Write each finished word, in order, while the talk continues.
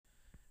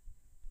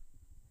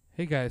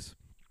Hey guys,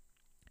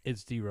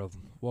 it's D-Roth.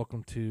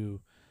 Welcome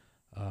to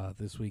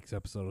this week's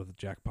episode of the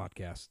Jack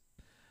Podcast.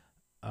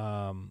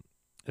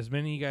 As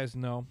many of you guys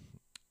know,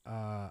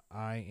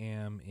 I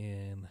am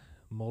in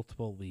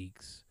multiple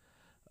leagues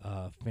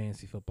of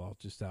fantasy football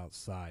just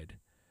outside.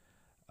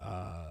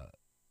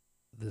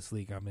 This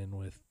league I'm in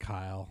with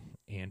Kyle,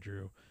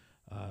 Andrew,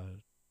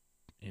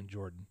 and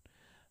Jordan.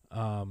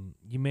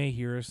 You may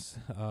hear us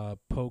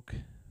poke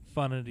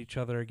fun at each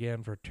other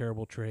again for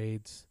terrible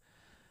trades.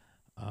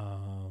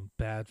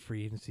 Bad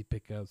free agency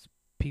pickups,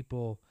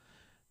 people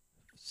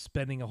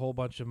spending a whole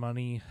bunch of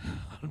money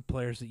on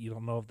players that you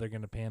don't know if they're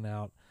going to pan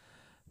out,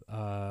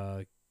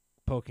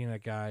 poking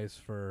at guys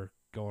for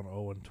going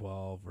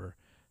 0-12 or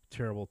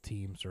terrible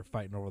teams or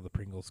fighting over the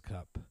Pringles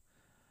Cup.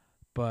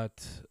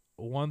 But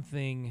one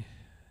thing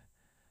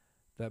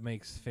that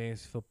makes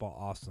fantasy football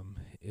awesome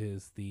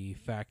is the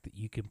fact that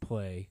you can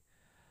play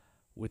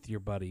with your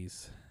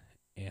buddies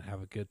and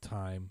have a good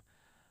time,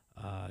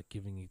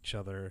 giving each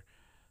other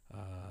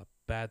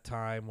bad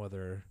time,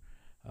 whether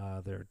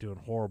they're doing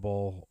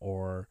horrible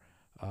or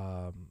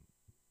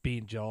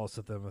being jealous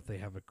of them if they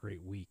have a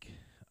great week.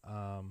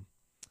 And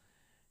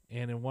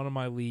in one of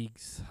my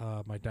leagues,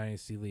 my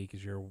Dynasty League,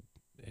 as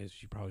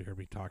you probably heard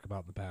me talk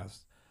about in the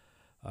past,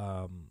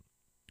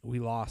 we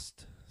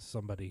lost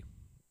somebody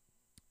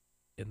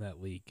in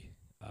that league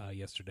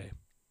yesterday.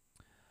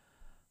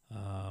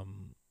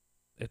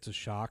 It's a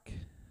shock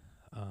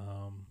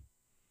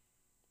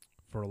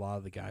for a lot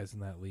of the guys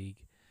in that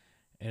league.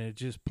 And it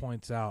just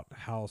points out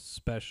how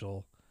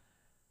special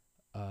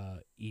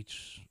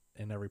each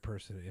and every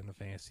person in the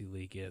fantasy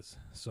league is.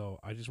 So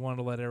I just wanted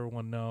to let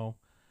everyone know,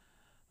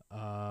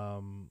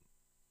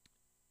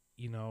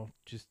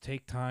 just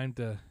take time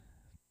to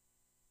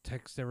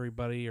text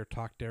everybody or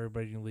talk to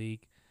everybody in the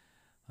league,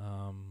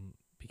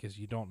 because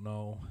you don't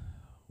know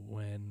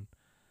when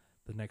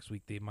the next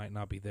week they might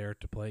not be there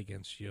to play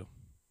against you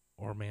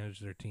or manage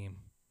their team.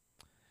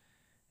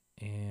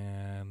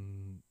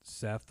 And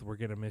Seth, we're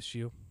going to miss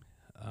you.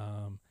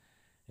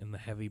 In the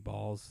Heavy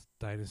Balls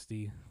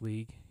Dynasty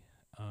League.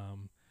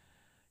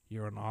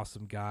 You're an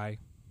awesome guy,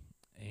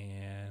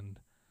 and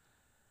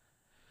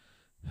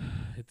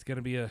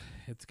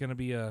the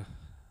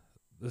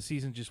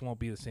season just won't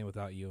be the same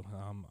without you.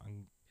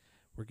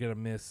 We're gonna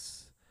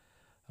miss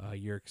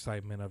your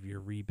excitement of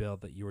your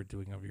rebuild that you were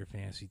doing of your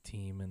fantasy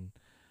team, and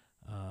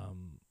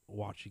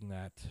watching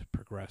that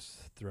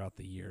progress throughout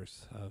the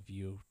years of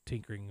you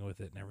tinkering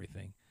with it and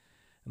everything.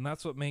 And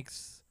that's what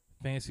makes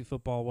fantasy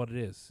football what it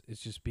is.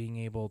 It's just being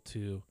able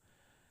to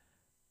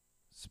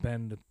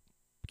spend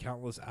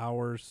countless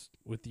hours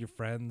with your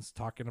friends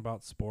talking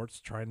about sports,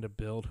 trying to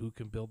build who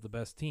can build the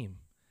best team.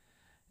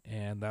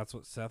 And that's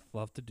what Seth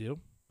loved to do.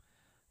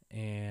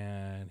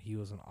 And he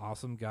was an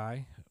awesome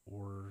guy.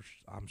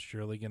 I'm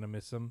surely going to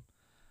miss him.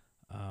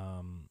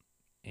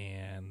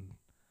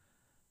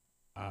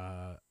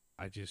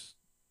 I just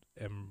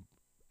am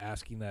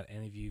asking that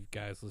any of you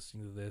guys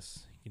listening to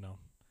this,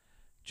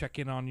 check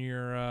in on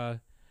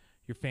your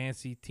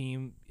fantasy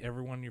team,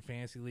 everyone in your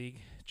fantasy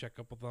league, check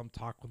up with them,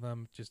 talk with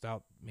them, just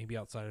maybe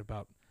outside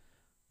about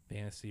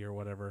fantasy or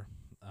whatever,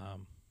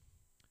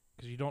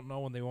 because you don't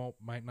know when they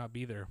might not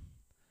be there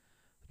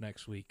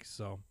next week.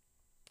 So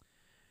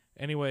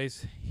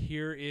anyways,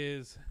 here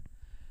is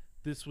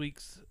this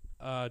week's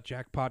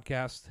Jack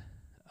Podcast,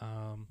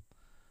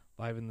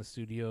 live in the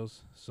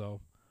studios.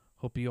 So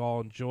hope you all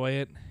enjoy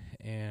it.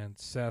 And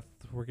Seth,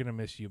 we're gonna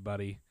miss you,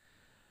 buddy.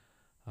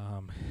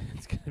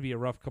 It's gonna be a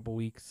rough couple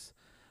weeks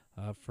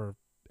for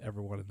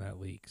everyone in that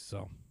league.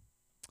 So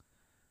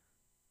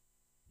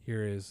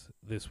here is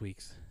this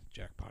week's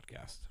Jack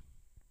Podcast.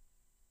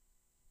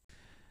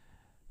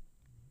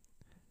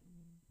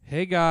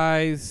 Hey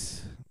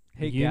guys.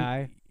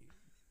 Guy.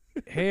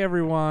 Hey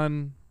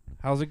everyone.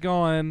 How's it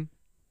going?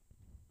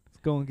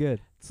 It's going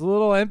good. It's a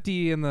little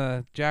empty in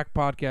the Jack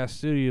Podcast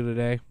studio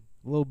today.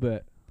 A little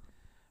bit.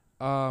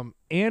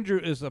 Andrew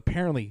is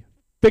apparently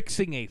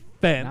fixing a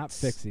fence. Not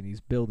fixing. He's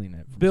building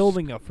it.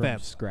 Building a from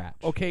fence. Scratch.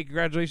 Okay,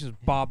 congratulations,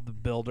 Bob the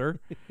Builder.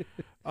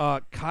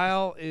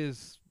 Kyle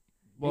is,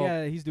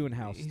 yeah, he's doing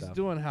house he's stuff.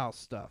 doing house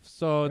stuff.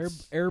 So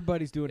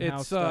everybody's doing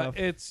house stuff.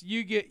 It's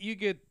you get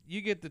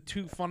the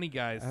two funny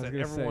guys that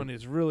everyone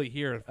is really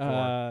here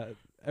for.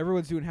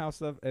 Everyone's doing house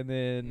stuff, and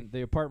then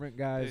the apartment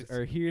guys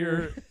are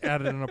here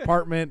at an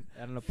apartment,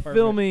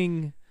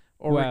 filming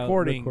or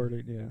recording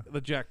yeah.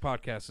 the Jack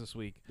Podcast this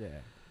week. Yeah.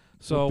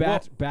 So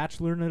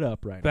bacheloring it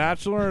up right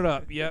Bacheloring it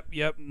up.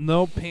 Yep.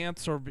 No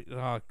pants or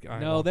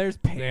no, there's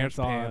pants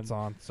on. Pants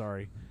on.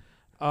 Sorry.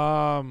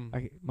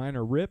 Mine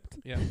are ripped.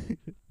 Yeah.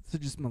 So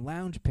just my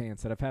lounge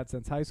pants that I've had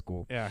since high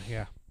school.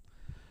 Yeah.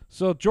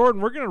 So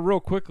Jordan, we're gonna real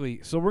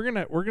quickly. So we're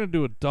gonna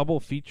do a double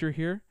feature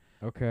here.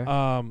 Okay.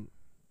 I'm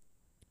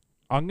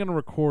gonna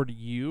record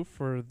you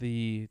for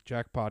the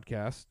Jack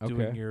Podcast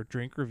doing your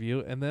drink review,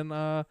 and then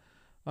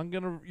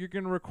you're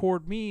gonna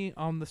record me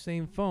on the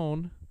same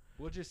phone.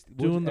 We'll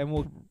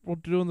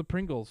doing the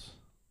Pringles.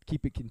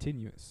 Keep it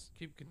continuous.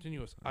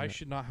 I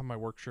should not have my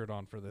work shirt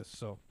on for this.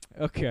 So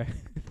okay.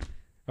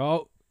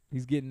 Oh,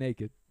 he's getting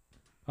naked.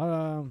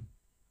 I'll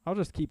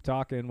just keep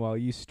talking while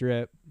you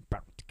strip. All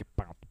right.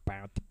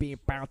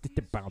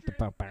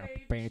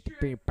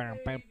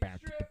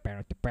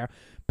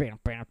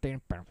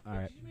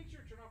 Did you make sure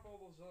to turn off all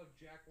those other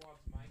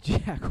jackwads mics?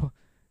 Jack,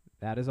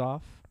 that is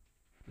off.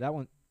 That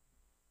one,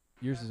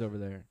 yours is over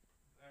there.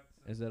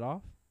 Is it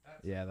off?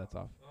 Yeah, that's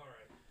off. All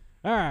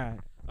All right.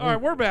 All right,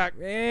 we're back.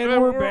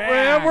 And we're back.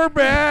 And we're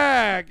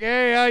back.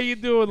 Hey, how you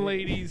doing,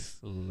 ladies?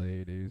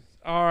 Ladies.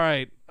 All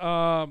right,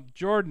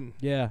 Jordan.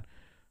 Yeah.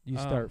 You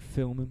start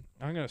filming.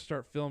 I'm gonna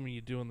start filming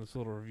you doing this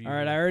little review. All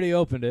right, I here. already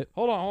opened it.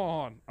 Hold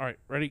on. All right,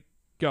 ready?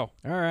 Go.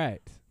 All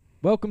right.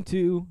 Welcome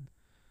to.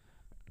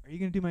 Are you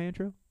gonna do my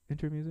intro?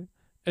 Intro music?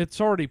 It's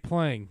already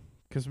playing.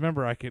 Cause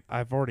remember,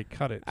 I've already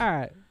cut it. All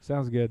right.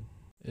 Sounds good.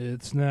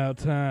 It's now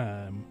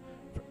time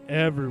for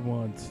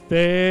everyone's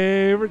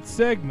favorite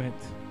segment,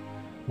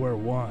 where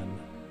one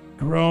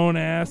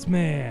grown-ass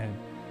man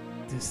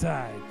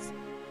decides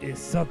is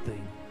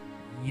something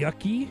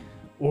yucky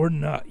or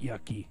not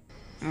yucky.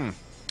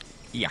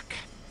 Yuck.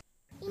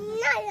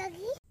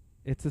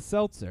 It's a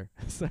seltzer.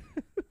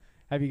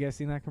 Have you guys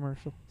seen that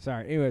commercial?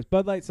 Sorry. Anyways,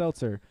 Bud Light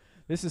Seltzer.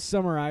 This is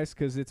summer ice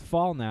because it's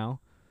fall now.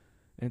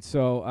 And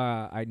so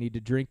I need to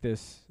drink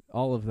this,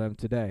 all of them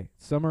today.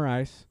 Summer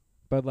ice,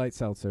 Bud Light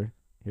Seltzer.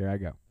 Here I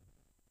go.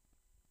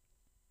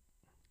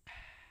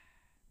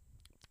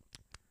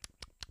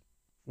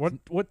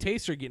 What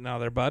taste are you getting out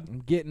of there, bud? I'm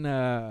getting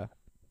a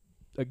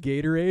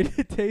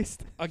Gatorade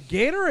taste. A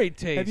Gatorade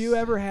taste. Have you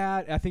ever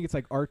had, I think it's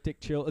like Arctic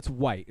Chill. It's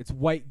white. It's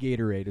white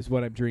Gatorade is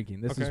what I'm drinking.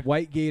 This Okay. is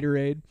white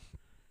Gatorade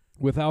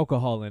with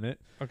alcohol in it.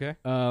 Okay.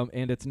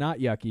 And it's not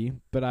yucky,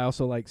 but I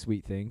also like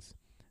sweet things.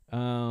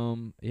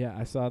 Yeah,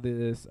 I saw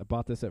this. I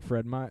bought this at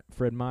Fred Meyer,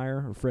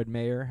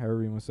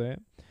 however you want to say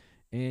it.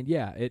 And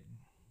yeah,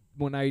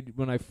 when I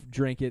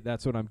drank it,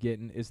 that's what I'm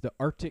getting is the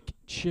Arctic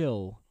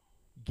Chill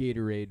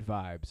Gatorade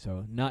vibe.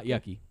 So not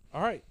yucky.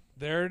 All right.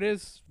 There it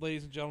is,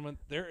 ladies and gentlemen.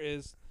 There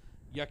is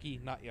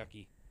yucky, not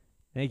yucky.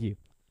 Thank you.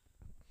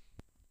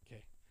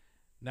 Okay.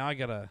 Now I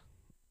gotta.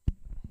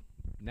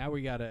 Now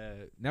we're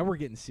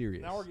getting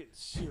serious. Now we're getting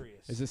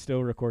serious. Is it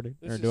still recording?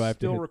 This or is do I have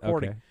still to hit,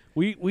 recording. Okay.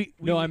 We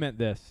No, I meant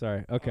this.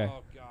 Sorry. Okay.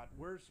 Oh God,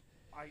 where's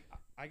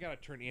I gotta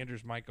turn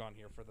Andrew's mic on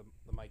here for the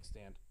mic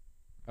stand.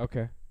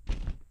 Okay.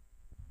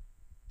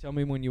 Tell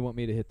me when you want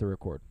me to hit the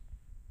record.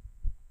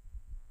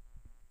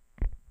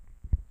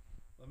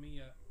 Let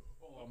me.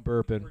 I'm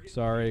burping. We're getting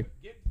Sorry.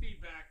 Getting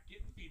feedback.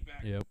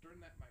 Yep. Turn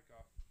that mic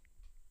off.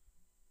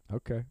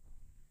 Okay.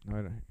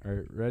 All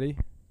right. Ready?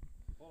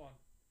 Hold on.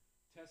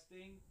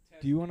 Testing.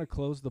 Do you want to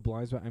close the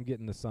blinds? I'm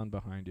getting the sun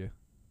behind you.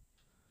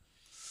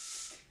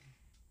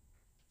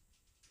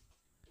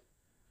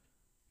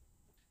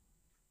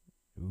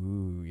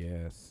 Ooh,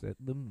 yeah. Set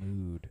the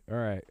mood. All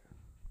right.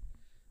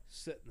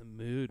 Setting the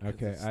mood? 'Cause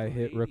Okay. it's I the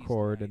hit 80s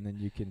record, night. and then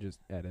you can just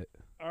edit.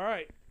 All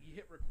right. You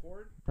hit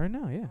record. Right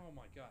now, yeah. Oh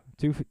my God.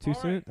 Too All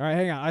soon? right. All right,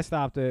 hang on. I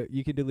stopped it.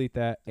 You can delete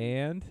that.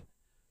 And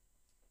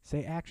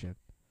say action.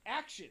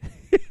 Action.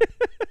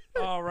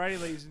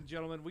 Alrighty, ladies and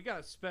gentlemen, we got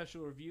a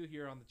special review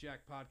here on the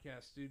Jack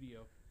Podcast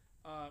Studio.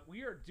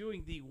 We are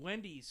doing the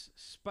Wendy's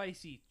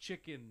Spicy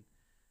Chicken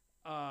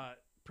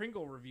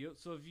Pringle review.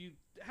 So if you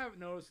haven't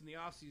noticed, in the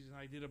off season,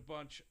 I did a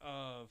bunch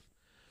of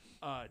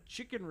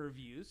chicken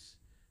reviews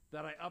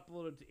that I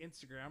uploaded to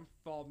Instagram.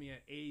 Follow me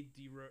at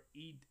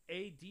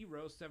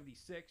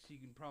ADRow76. You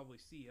can probably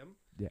see him.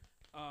 Yeah.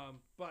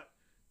 But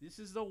this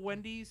is the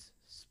Wendy's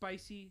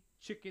Spicy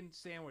Chicken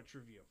Sandwich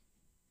review.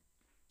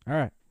 All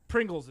right.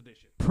 Pringles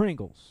edition.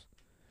 Pringles.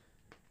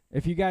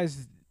 If you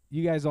guys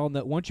all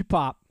know, once you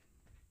pop,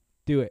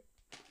 do it.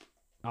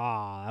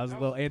 Ah, that was a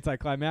little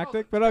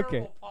anticlimactic, but okay.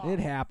 terrible pop. It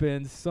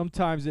happens.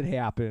 Sometimes it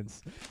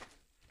happens.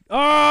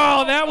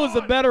 Oh, that was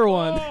a better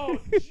one. Oh,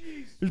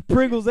 jeez. There's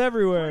Pringles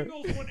everywhere.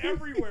 Pringles went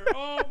everywhere.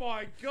 Oh,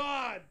 my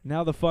God.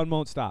 Now the fun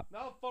won't stop.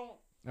 Now the phone.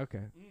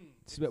 Okay.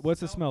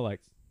 What's it smell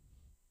like?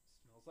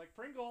 Smells like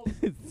Pringles.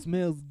 It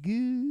smells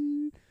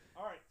good.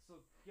 All right, so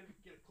get a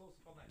close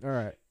up on that. All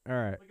right. Chip. All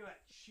right. Look at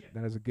that chip.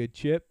 That is a good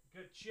chip.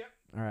 Good chip.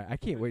 All right, I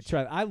can't wait to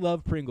try it. I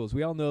love Pringles.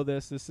 We all know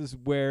this. This is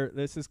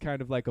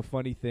kind of like a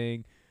funny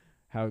thing,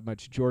 how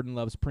much Jordan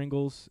loves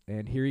Pringles,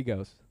 and here he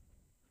goes.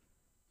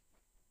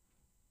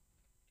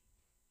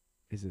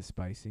 Is it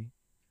spicy?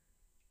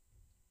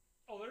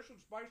 Oh, there's some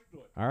spice to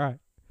it. All right.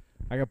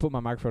 I got to put my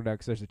microphone down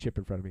because there's a chip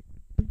in front of me.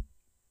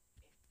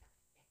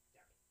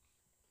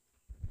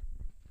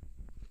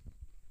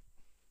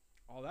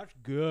 Oh, that's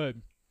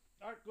good.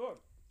 That's good.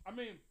 I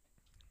mean,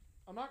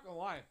 I'm not going to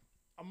lie.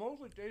 I'm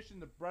mostly tasting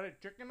the breaded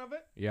chicken of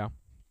it. Yeah.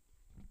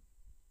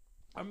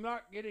 I'm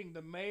not getting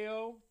the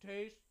mayo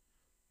taste,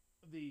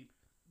 the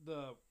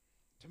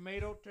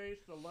tomato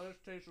taste, the lettuce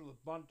taste, or the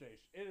bun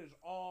taste. It is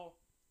all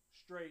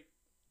straight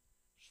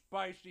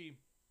spicy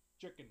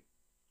chicken.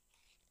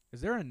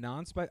 Is there a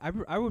non-spice?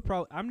 I would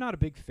probably. I'm not a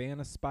big fan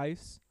of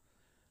spice,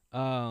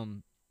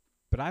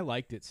 but I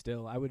liked it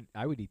still. I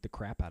would eat the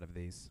crap out of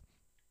these.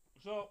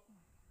 So,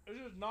 this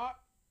is not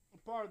a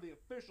part of the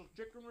official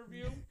chicken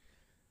review,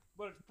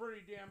 but it's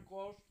pretty damn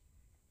close.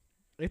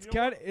 It's You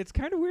know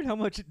kind of weird how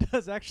much it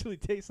does actually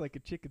taste like a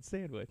chicken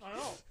sandwich. I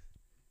know.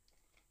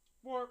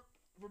 For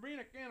being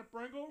a can of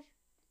Pringles,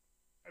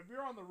 if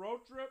you're on the road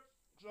trip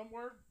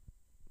somewhere,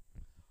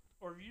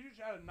 or if you just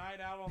had a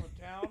night out on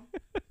the town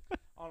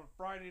on a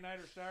Friday night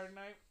or Saturday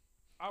night,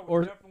 I would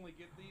Or- definitely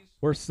get these.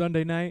 Or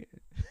Sunday night.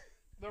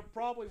 They're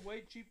probably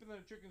way cheaper than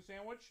a chicken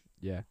sandwich.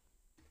 Yeah.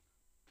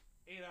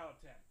 8 out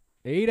of 10.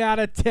 8 out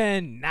of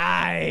 10.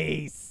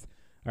 Nice.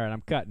 All right,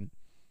 I'm cutting.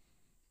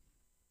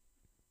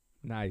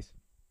 Nice.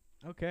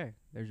 Okay,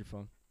 there's your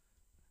phone.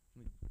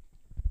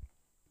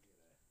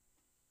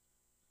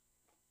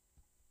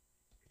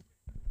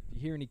 If you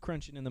hear any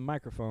crunching in the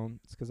microphone,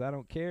 it's because I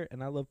don't care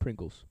and I love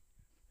Pringles.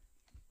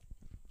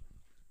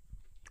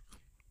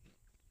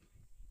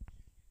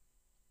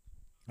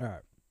 All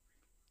right.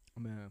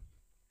 I'm going to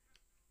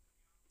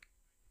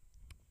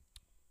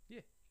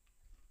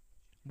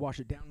wash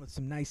it down with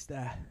some nice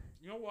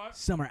You know what?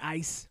 summer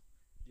ice.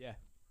 Yeah.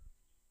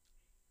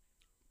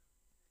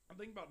 I'm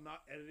thinking about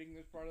not editing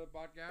this part of the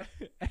podcast.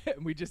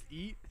 And we just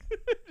eat.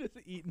 Just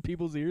eat in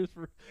people's ears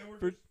for. And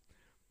For-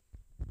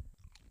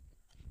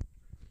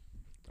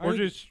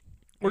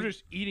 we're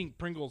just eating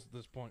Pringles at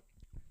this point.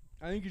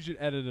 I think you should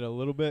edit it a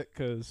little bit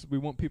because we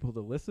want people to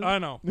listen. I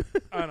know.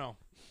 I know.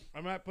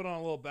 I might put on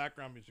a little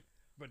background music,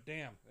 but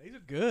damn. These are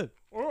good.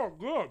 Oh,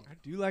 good. I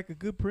do like a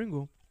good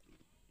Pringle.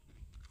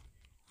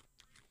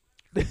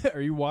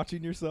 Are you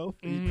watching yourself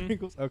eat Mhm.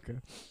 Pringles? Okay.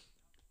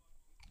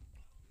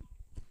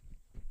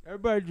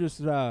 Everybody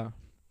just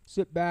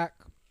sit back,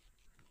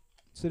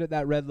 sit at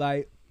that red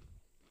light,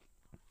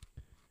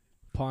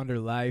 ponder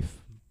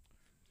life.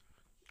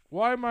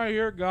 Why am I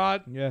here,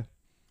 God? Yeah.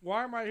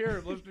 Why am I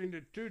here listening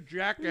to two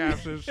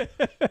jackasses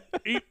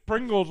eat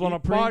Pringles on a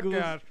Eat Pringles.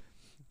 podcast?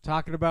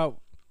 Talking about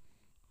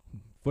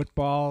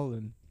football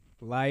and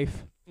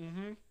life,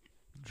 Mm-hmm.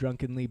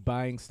 drunkenly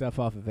buying stuff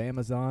off of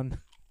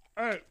Amazon.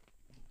 Hey,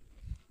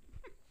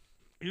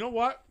 you know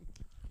what?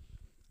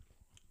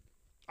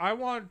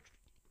 I'm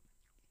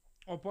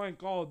playing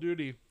Call of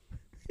Duty.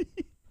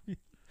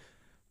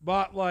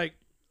 Bought like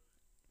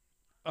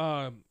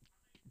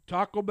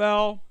Taco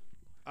Bell.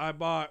 I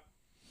bought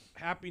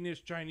Happiness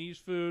Chinese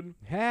food.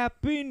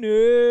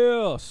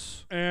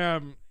 Happiness.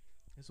 And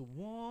It's a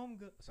warm.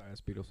 Sorry, that's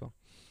a Beatles song.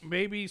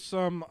 maybe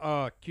some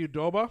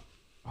Qdoba.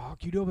 Oh,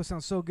 Qdoba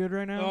sounds so good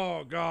right now.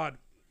 Oh, God.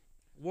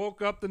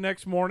 Woke up the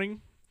next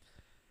morning.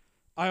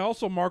 I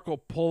also Marco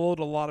Polo'd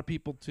a lot of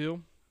people,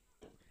 too.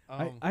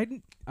 I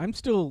need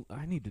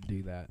to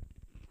do that.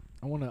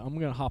 I'm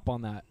gonna hop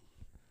on that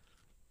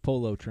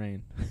polo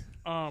train.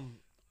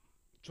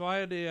 So I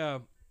had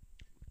a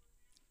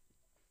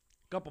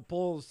couple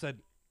polls that said,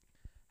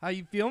 "How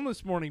you feeling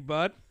this morning,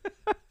 bud?"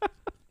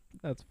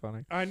 That's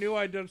funny. I knew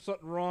I'd done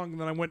something wrong,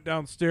 and then I went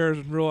downstairs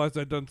and realized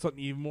I'd done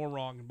something even more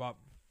wrong and bought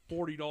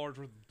 $40 worth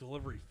of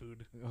delivery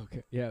food.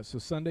 Okay. Yeah. So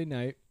Sunday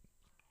night,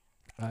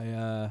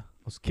 I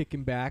was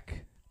kicking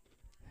back,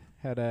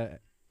 had a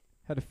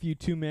few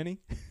too many,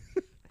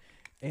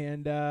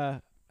 and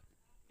I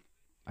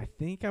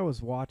think I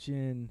was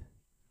watching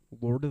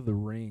Lord of the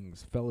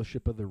Rings,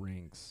 Fellowship of the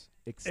Rings,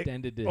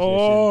 extended edition.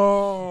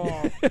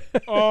 Oh,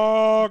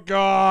 oh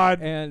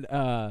God! And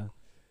I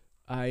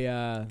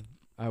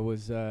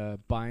was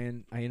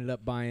buying. I ended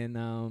up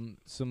buying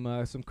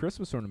some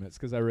Christmas ornaments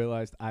because I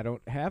realized I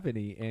don't have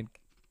any, and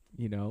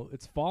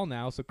it's fall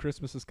now, so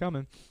Christmas is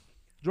coming.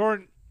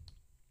 Jordan,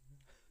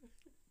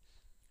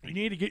 you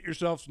need to get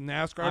yourself some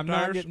NASCAR I'm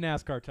tires. not getting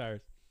NASCAR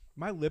tires.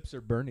 My lips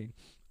are burning.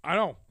 I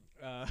know.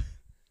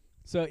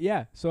 So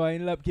I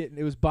ended up getting.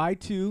 It was buy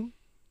two,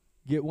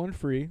 get one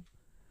free.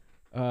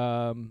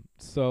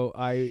 So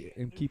I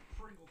and keep.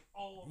 Pringles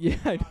all over Yeah,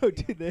 the I know,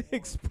 goddamn dude. They floor.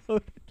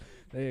 exploded.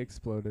 They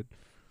exploded.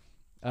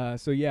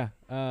 So yeah.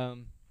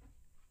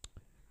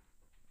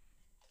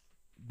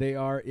 They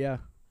are, yeah.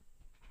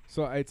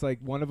 So it's like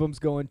one of them's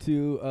going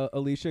to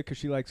Alicia because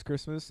she likes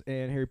Christmas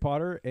and Harry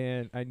Potter,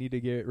 and I need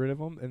to get rid of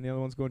them. And the other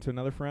one's going to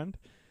another friend.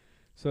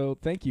 So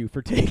thank you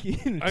for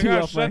taking I two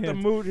gotta off my set the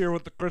hands. mood here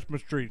with the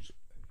Christmas trees.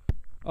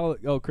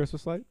 Oh,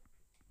 Christmas light.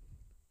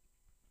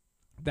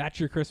 That's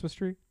your Christmas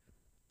tree.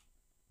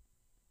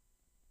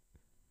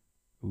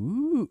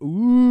 Ooh,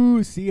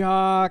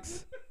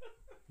 Seahawks.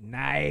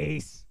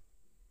 Nice.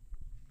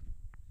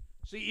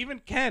 See, even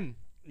Ken,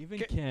 Even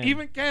Ke- Ken.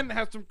 even Ken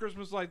has some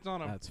Christmas lights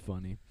on him. That's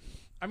funny.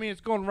 I mean,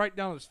 it's going right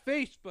down his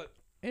face, but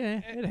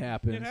It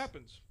happens. it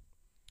happens.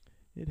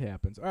 It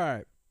happens. All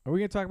right. Are we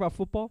going to talk about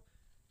football?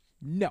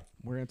 No.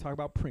 We're going to talk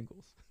about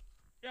Pringles.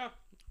 Yeah,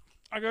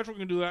 I guess we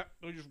can do that.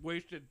 We just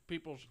wasted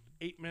people's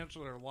 8 minutes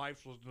of their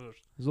lives listening to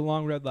this. There's a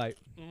long red light.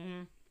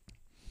 Mm-hmm.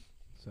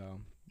 So,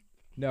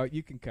 no,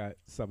 you can cut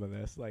some of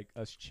this, like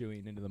us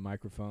chewing into the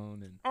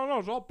microphone. And Oh, no,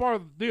 it's all part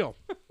of the deal.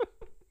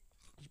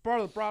 It's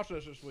part of the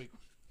process this week.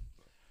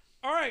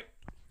 All right.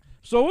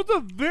 So it's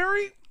a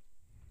very...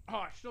 Oh,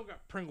 I still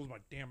got Pringles in my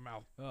damn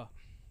mouth.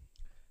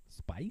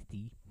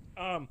 spicy.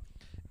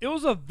 It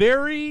was a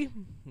very,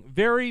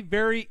 very,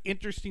 very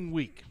interesting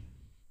week.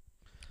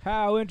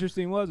 How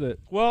interesting was it?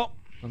 Well,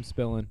 I'm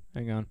spilling.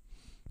 Hang on.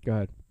 Go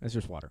ahead. That's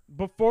just water.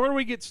 before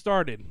we get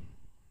started,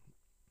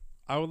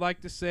 I would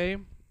like to say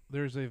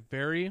there's a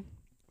very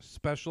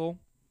special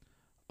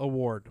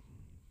award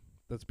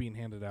that's being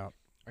handed out.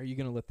 Are you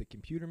gonna let the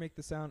computer make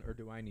the sound, or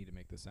do I need to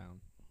make the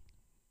sound?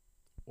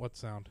 What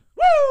sound?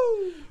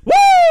 Woo!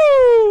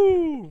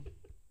 Woo!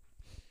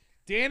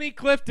 Danny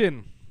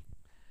Clifton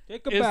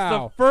Take is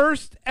the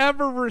first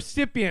ever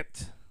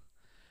recipient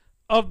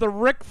of the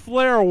Ric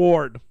Flair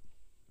Award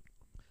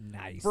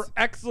Nice. for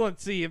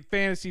excellency in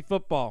fantasy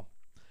football,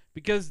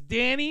 because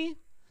Danny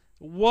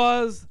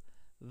was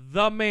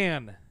the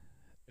man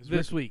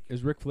this week.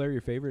 Is Ric Flair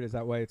your favorite? Is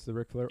that why it's the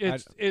Ric Flair?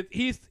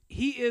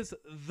 He is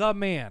the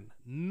man.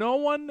 No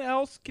one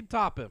else can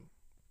top him.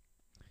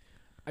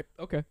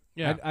 Okay.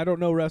 Yeah. I don't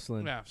know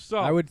wrestling. Yeah. So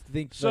I would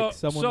think like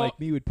someone like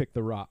me would pick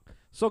The Rock.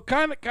 So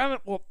kind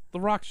of. Well,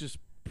 The Rock's just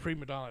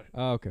prima donna.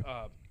 Oh, okay.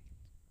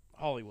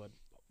 Hollywood.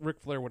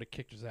 Ric Flair would have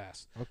kicked his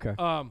ass. Okay.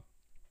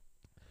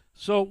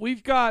 So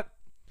we've got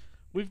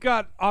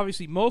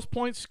obviously most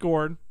points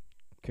scored,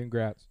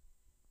 Congrats.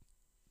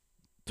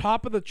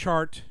 top of the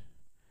chart,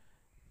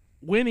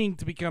 winning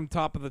to become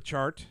top of the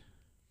chart,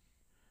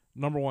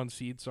 number 1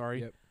 seed.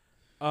 Sorry.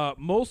 Yep.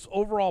 Most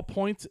overall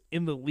points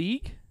in the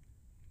league,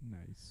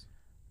 Nice.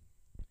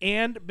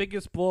 and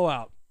biggest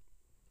blowout.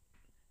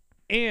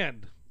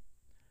 And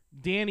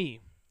Danny,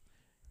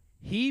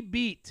 he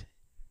beat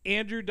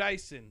Andrew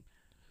Dyson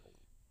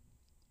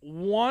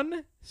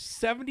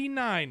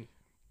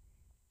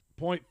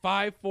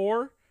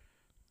 179.54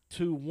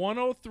 to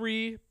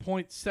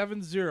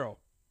 103.70.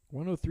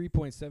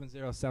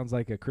 103.70 sounds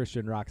like a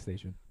Christian rock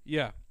station.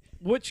 Yeah,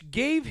 which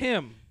gave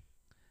him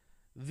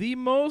the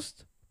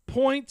most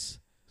points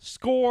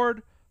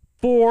scored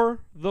for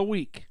the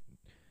week.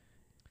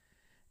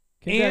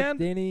 Congrats, And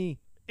Danny.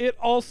 it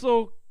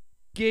also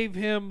gave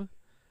him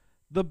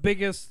the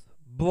biggest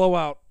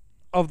blowout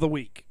of the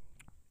week.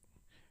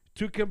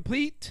 To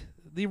complete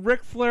the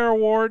Ric Flair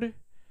Award,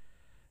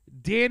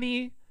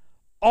 Danny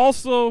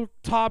also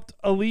topped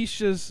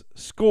Alicia's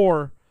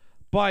score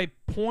by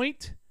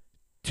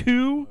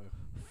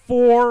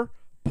 0.24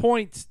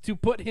 points to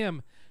put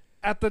him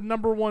at the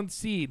number 1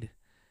 seed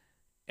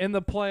in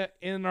the play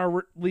in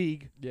our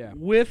league, Yeah.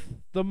 with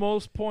the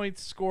most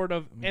points scored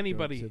of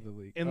anybody Go to the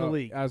league. in the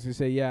league. I was gonna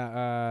say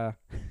yeah.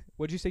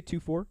 What'd you say?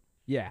 2-4?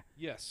 Yeah.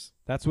 Yes.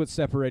 That's what's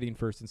separating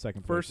first and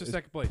second place. First and is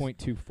second place.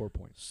 0.24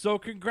 points. So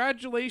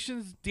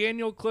congratulations,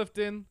 Daniel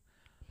Clifton,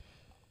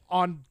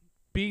 on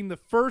being the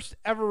first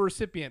ever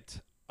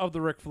recipient of the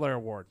Ric Flair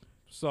Award.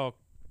 So,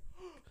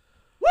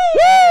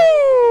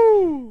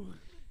 woo!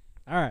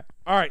 All right.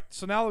 All right.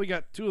 So now that we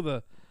got 2 of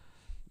the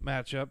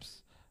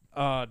matchups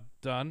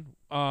done,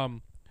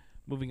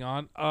 moving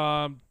on.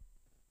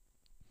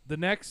 The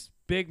next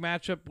big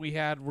matchup we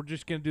had, we're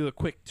just gonna do a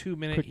quick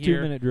 2-minute Quick here.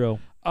 2-minute drill.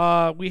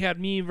 We had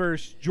me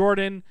versus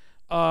Jordan.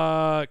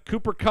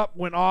 Cooper Kupp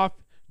went off.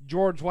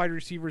 George wide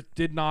receivers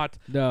did not.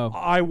 No.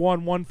 I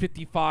won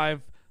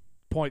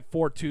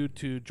 155.42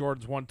 to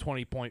Jordan's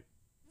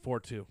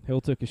 120.42.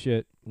 Hill took a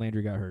shit.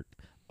 Landry got hurt.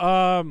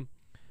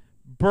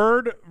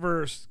 Bird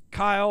versus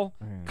Kyle.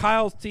 Okay.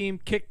 Kyle's team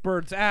kicked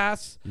Bird's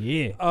ass.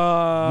 Yeah.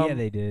 Yeah,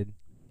 they did.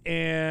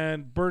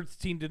 And Bird's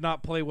team did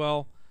not play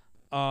well.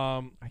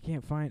 I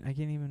can't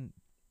even.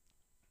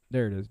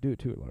 There it is. Do it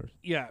to it, Lars.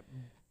 Yeah.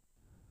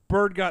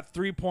 Bird got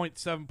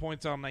 3.7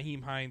 points on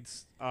Naheem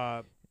Hines.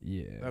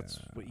 Yeah. That's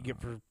what you get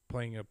for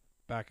playing a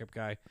backup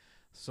guy.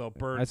 So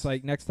Bird. That's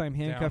like next time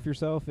handcuff down.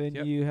 yourself and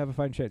Yep. you have a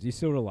fighting chance. You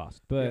still would have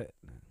lost, but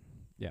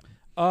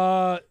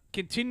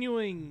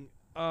Continuing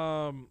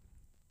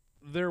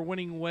their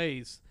winning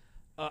ways.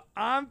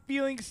 I'm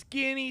feeling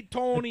skinny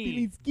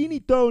Tony. Skinny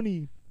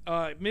Tony.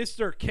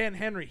 Mr. Ken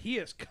Henry, he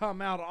has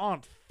come out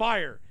on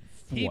fire.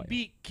 He Fire.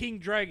 beat King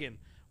Dragon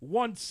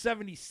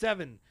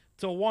 177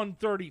 to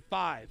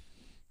 135.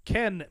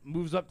 Ken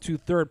moves up to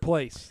 3rd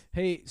place.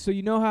 Hey, so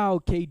you know how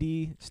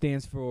KD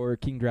stands for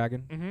King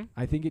Dragon? Mm-hmm.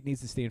 I think it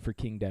needs to stand for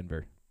King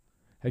Denver.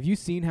 Have you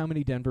seen how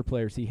many Denver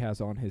players he has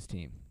on his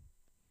team?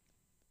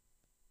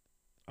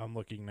 I'm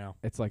looking now.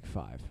 It's like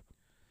 5.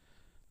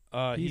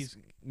 He's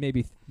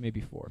maybe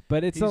 4,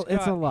 but it's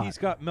a lot. He's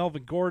got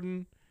Melvin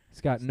Gordon, He's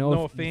got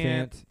Noah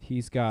Fant. Fant.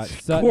 He's got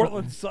Sutton,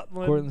 Cortland Sutton,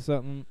 Cortland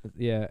Sutton.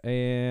 Yeah,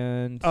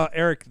 and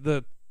Eric.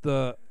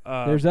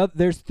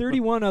 there's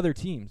 31 other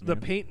teams. The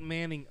man. Peyton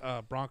Manning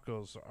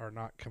Broncos are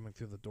not coming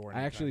through the door.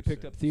 I actually anytime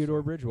picked up soon, Theodore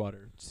so-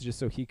 Bridgewater just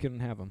so he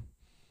couldn't have him.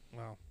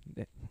 Wow.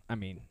 I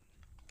mean,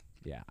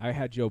 yeah, I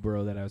had Joe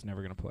Burrow that I was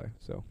never gonna play.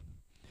 So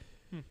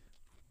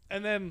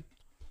And then,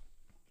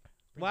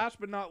 last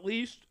but not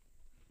least,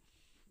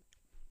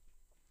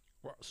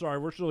 sorry,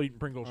 we're still eating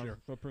Pringles here.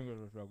 Pringles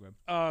are so good.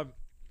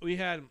 We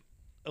had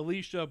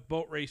Alicia,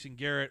 Boat Racing,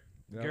 Garrett.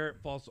 Yep.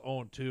 Garrett falls to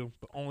 0-2,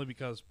 but only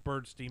because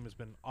Bird's team has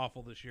been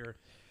awful this year.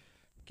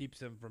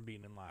 Keeps him from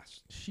being in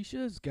last.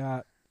 Shisha's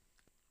got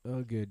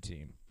a good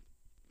team.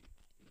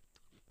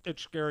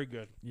 It's scary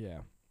good.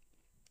 Yeah,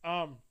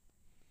 Um,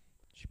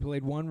 she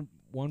played one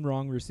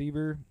wrong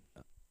receiver,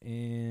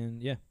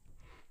 and yeah,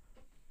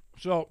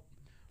 So,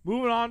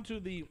 moving on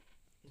to the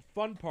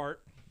fun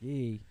part,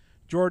 yay.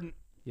 Jordan,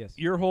 Yes.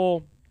 your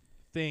whole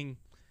thing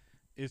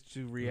is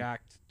to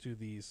react to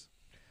these.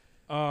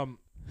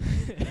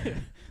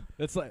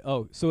 That's like,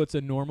 so it's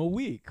a normal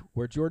week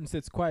where Jordan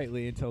sits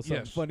quietly until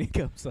something Yes. funny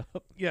comes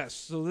up. Yes.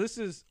 So this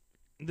is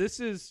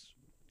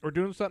we're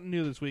doing something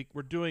new this week.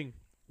 We're doing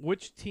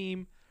which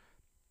team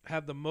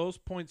had the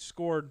most points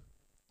scored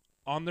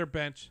on their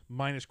bench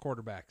minus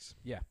quarterbacks.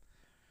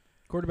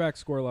 Quarterbacks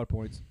score a lot of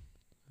points.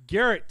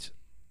 Garrett,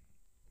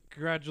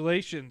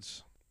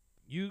 congratulations.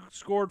 You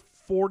scored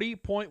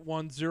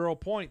 40.10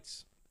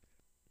 points.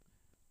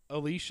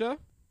 Alicia,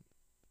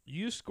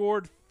 you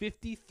scored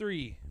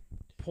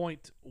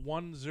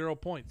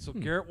 53.10 points. So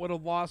Garrett would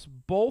have lost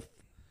both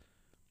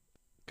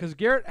because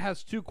Garrett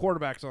has 2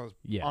 quarterbacks on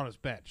his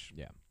bench.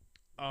 Yeah.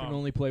 Can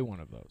only play one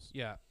of those.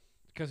 Yeah,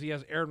 because he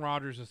has Aaron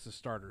Rodgers as the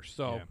starter.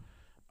 So,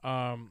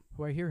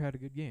 Who I hear had a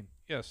good game.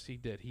 yes, he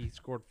did. He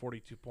scored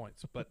 42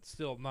 points, but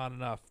still not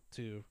enough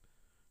to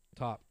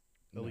top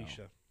No.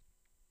 Alicia.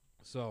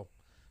 So,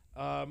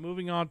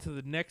 moving on to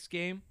the next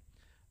game,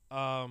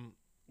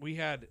 we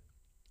had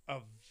a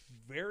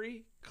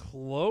very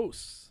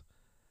close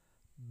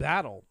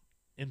battle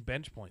in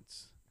bench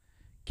points.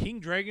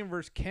 King Dragon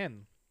versus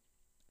Ken.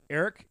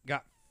 Eric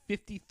got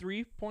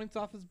 53 points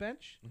off his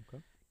bench.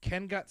 Okay.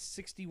 Ken got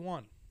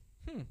 61.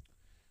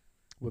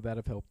 Would that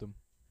have helped him?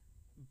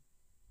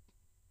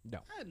 No.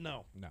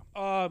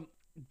 No.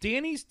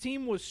 Danny's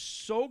team was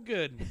so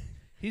good.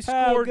 He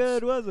How scored.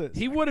 good was it?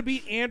 He would have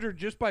beat Andrew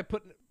just by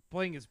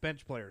playing his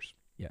bench players.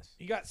 Yes.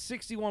 He got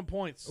 61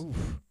 points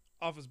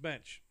off his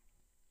bench.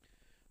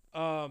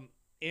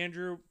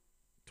 Andrew,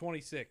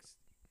 26.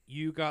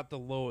 You got the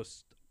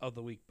lowest of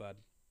the week, bud,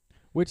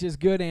 Which is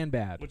good and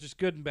bad. which is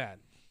good and bad.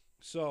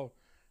 So,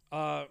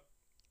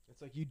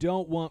 It's like you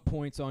don't want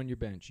points on your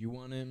bench. You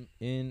want him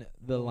in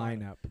the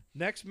lineup.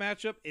 next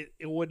matchup, it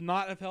would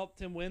not have helped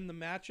him win the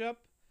matchup,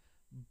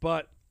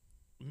 but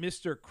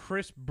Mr.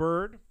 Chris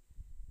Bird.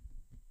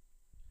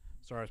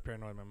 Sorry, I was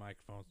paranoid. My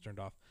microphone's turned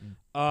off.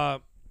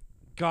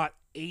 Got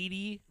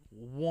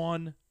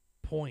 81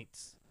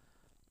 points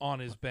on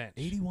his bench.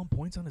 81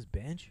 points on his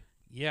bench?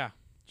 Yeah.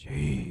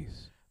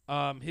 Jeez.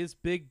 His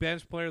big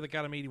bench player that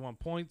got him 81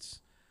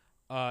 points,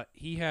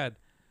 he had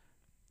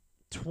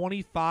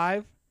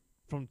 25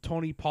 from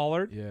Tony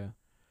Pollard, Yeah.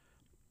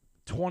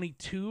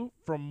 22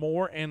 from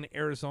Moore and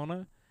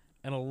Arizona,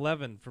 and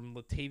 11 from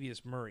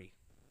Latavius Murray.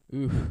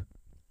 Oof.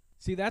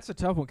 See, that's a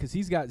tough one because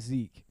he's got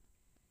Zeke.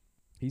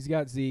 He's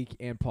got Zeke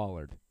and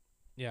Pollard.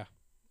 Yeah.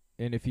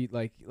 And if he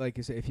like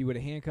I said, if he would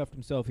have handcuffed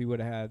himself, he would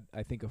have had,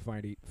 I think, a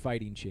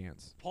fighting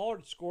chance.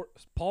 Pollard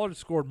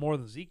scored more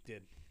than Zeke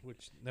did,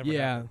 which never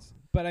happens.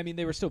 But I mean,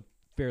 they were still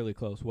fairly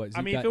close. What? I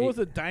Zeke mean, if got it was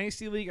eight- a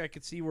dynasty league, I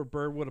could see where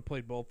Bird would have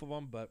played both of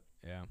them, but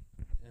yeah.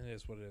 it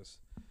is what it is.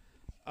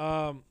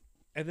 And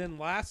then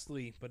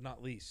lastly, but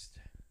not least,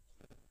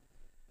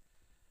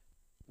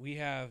 we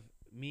have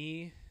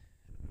me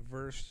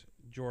versus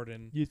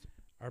Jordan, Yes.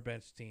 our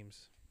bench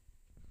teams.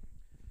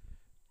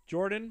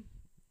 Jordan,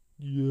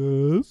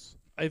 Yes.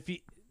 if you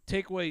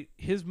take away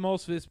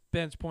most of his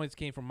bench points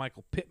came from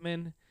Michael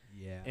Pittman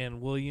Yeah.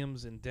 and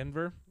Williams in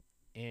Denver,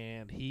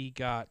 and he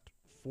got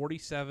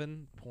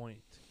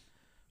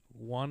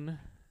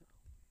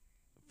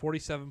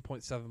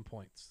 47.7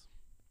 points.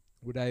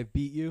 Would I have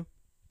beat you?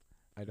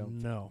 I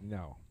don't. No.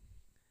 No.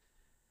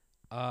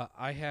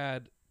 I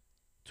had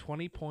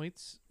 20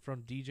 points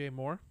from DJ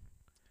Moore,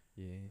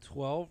 Yeah.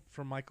 12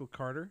 from Michael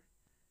Carter,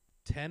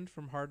 10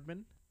 from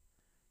Hardman,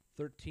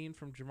 13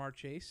 from Jamar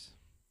Chase.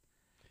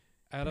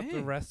 Add up the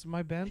Dang. rest of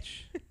my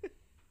bench.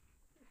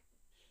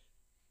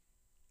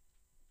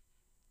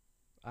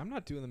 I'm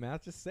not doing the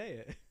math. Just say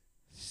it.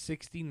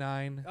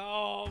 69.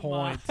 Oh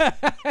Point my.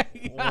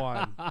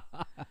 1.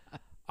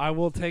 I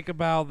will take a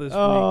bow this week.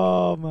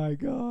 Oh my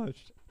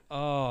gosh.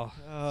 Oh,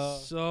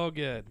 so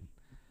good.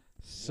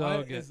 So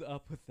What good. is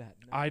up with that?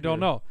 I don't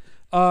number?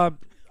 know.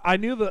 I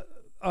knew that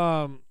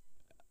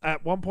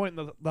at one point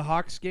in the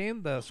Hawks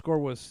game, the score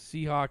was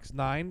Seahawks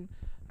 9,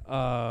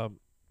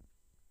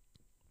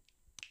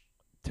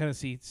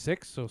 Tennessee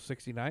 6, so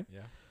 69.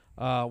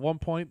 Yeah. 1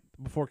 point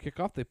before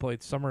kickoff, they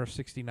played Summer of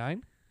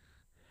 69.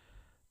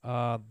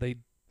 That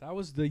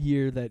was the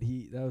year that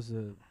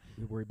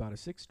where he bought a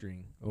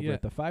 6-string over Yeah.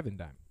 at the 5 and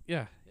Dime.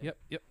 yeah, yep.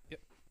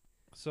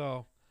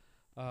 So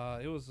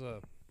it was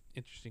a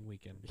interesting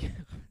weekend.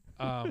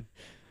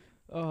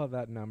 Oh,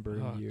 that number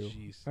Oh, in you.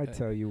 jeez. I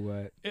tell you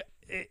what.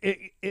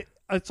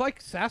 It's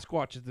like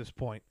Sasquatch at this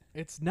point.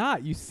 It's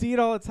not. You see it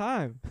all the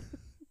time.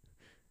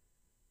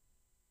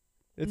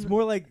 It's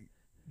more like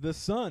the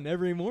sun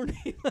every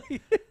morning.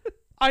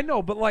 I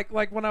know, but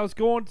like when I was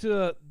going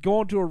to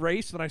a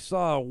race and I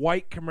saw a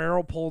white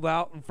Camaro pulled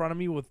out in front of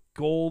me with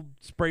gold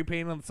spray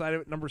paint on the side of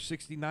it, number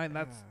 69.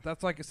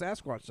 That's like a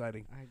Sasquatch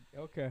sighting.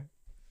 Okay.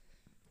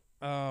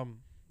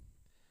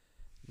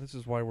 This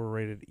is why we're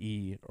rated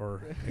E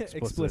or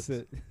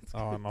Explicit.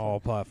 on all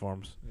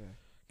platforms. Yeah.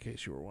 In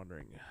case you were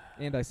wondering.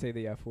 And I say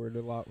the F word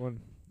a lot when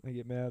I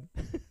get mad.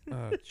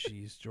 Oh,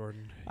 jeez,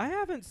 Jordan. I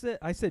haven't said.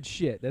 I said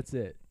shit. That's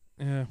it.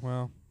 Yeah,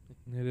 well,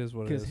 it is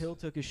what it Because is. Hill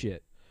took a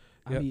shit.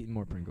 Yep. I'm eating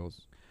more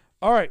Pringles.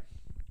 All right.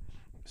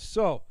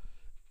 So,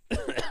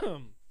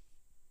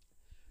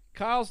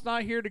 Kyle's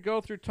not here to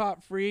go through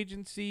top free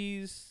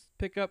agencies,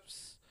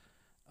 pickups.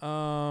 You're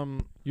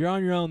on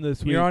your own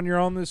this week. You're on your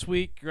own this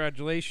week.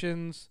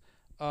 Congratulations.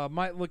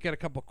 Might look at a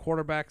couple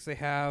quarterbacks they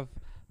have.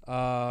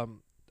 I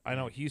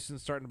know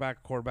Houston's starting to back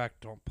a quarterback.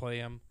 Don't play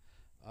him.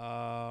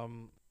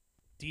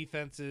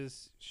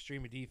 Defenses,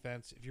 stream a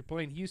defense. If you're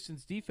playing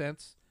Houston's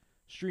defense,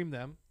 stream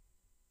them.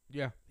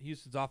 Yeah.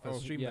 Houston's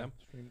offense, stream them.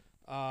 Stream.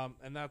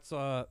 And that's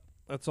all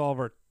of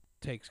our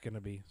takes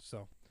gonna be.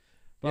 So,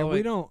 by Yeah, the way,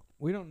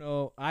 we don't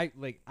know. I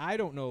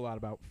don't know a lot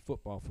about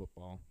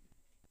football.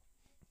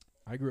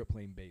 I grew up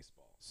playing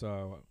baseball,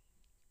 so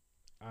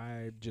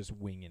I'm just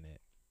winging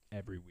it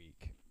every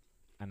week,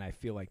 and I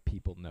feel like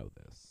people know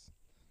this.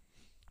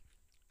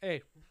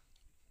 hey,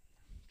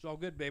 it's all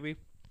good, baby.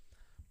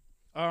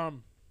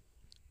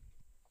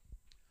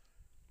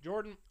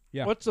 Jordan,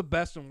 Yeah. what's the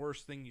best and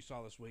worst thing you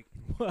saw this week?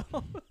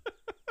 Well,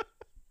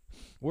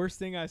 worst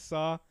thing I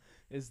saw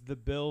is the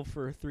bill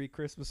for 3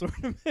 Christmas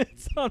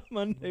ornaments on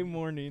Monday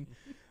morning.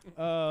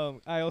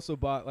 I also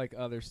bought like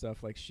other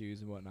stuff like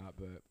shoes and whatnot,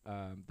 but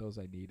those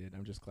I needed.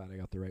 I'm just glad I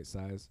got the right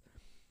size.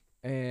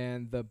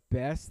 And the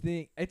best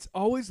thing, I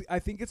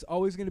think it's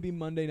always going to be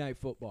Monday Night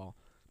Football,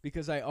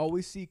 because I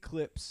always see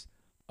clips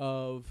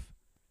of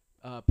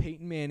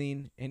Peyton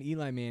Manning and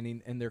Eli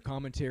Manning and their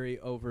commentary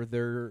over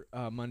their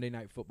Monday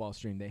Night Football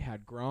stream. They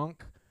had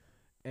Gronk,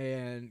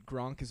 and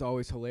Gronk is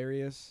always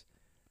hilarious.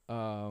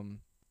 And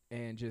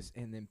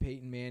then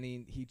Peyton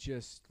Manning, he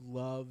just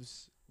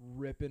loves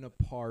ripping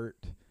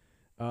apart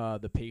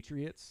the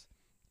Patriots,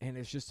 and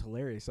it's just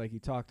hilarious. Like, he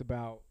talked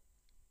about,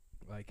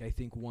 like, I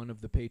think one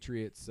of the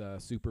Patriots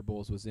Super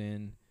Bowls was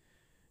in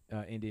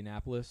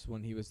Indianapolis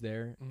when he was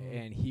there,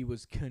 and he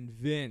was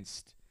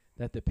convinced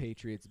that the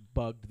Patriots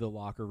bugged the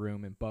locker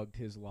room and bugged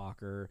his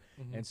locker,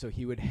 and so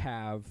he would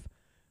have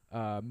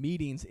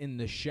meetings in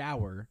the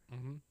shower,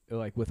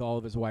 like with all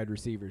of his wide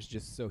receivers,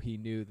 just so he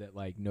knew that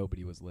like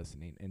nobody was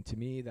listening. And to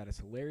me, that is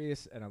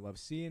hilarious, and I love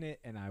seeing it,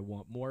 and I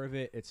want more of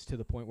it. It's to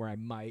the point where I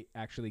might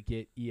actually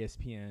get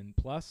ESPN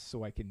Plus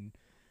so I can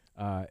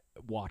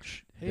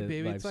watch. Hey, the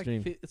baby, live it's like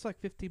stream. it's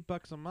like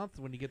 $15 a month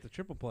when you get the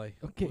triple play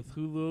Okay. with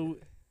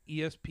Hulu,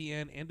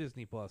 ESPN, and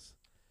Disney Plus.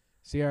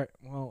 See, I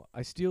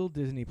steal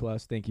Disney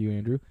Plus. Thank you,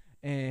 Andrew.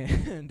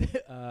 And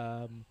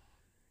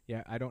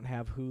yeah, I don't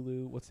have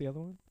Hulu. What's the other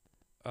one?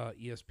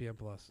 ESPN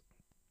Plus.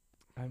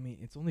 I mean,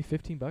 it's only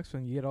 $15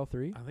 when you get all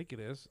 3. I think it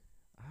is.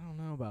 I don't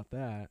know about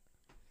that.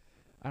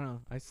 I don't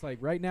know. It's like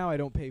right now I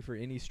don't pay for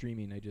any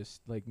streaming. I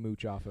just like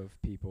mooch off of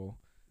people.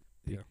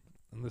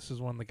 And this is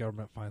when the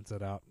government finds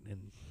that out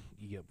and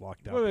you get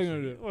blocked out. What are they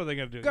gonna do? What are they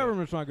gonna do?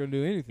 Government's not going to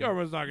do anything.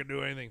 Government's not gonna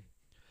do anything.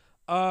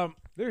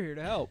 They're here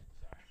to help.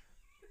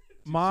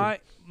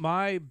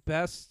 My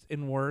best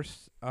and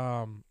worst.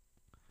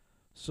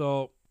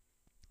 So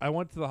I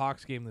went to the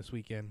Hawks game this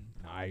weekend,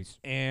 Nice.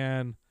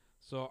 and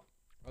so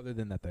Other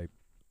than that, they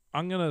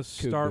I'm gonna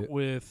start bit.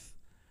 with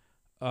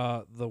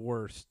the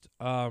worst.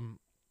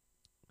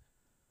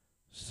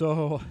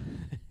 So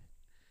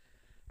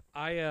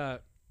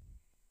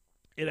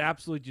it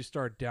absolutely just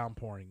started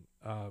downpouring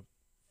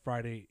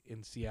Friday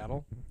in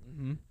Seattle,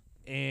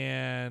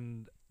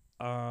 and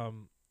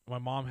my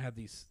mom had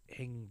these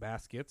hanging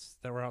baskets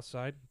that were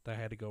outside that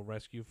I had to go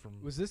rescue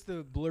from. Was this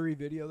the blurry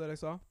video that I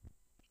saw?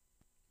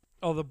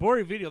 Oh, the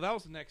blurry video, that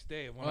was the next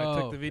day when I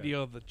took the okay.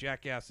 video of the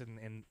jackass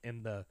in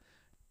the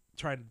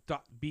trying to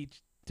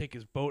take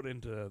his boat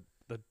into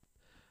the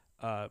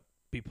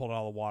be pulled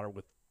out of the water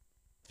with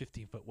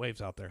 15-foot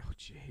waves out there. Oh,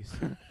 jeez.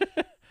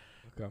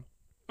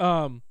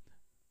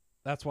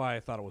 That's why I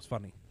thought it was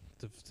funny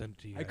to send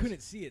it to you I guys.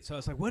 couldn't see it, so I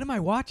was like, "What am I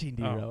watching,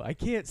 Dero? Oh. I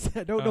can't.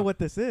 I don't know what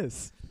this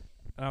is."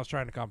 And I was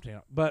trying to commentate on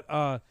it. But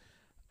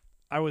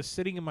I was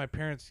sitting in my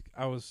parents'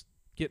 I was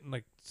getting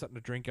like something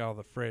to drink out of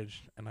the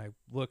fridge, and I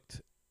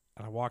looked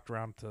and I walked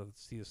around to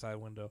see the side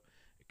window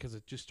because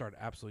it just started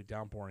absolutely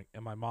downpouring,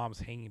 and my mom's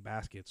hanging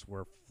baskets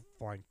were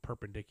flying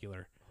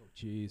perpendicular Oh,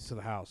 jeez. to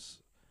the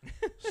house.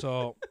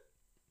 So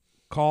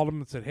called him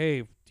and said,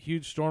 "Hey,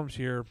 huge storms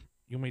here.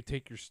 You want me to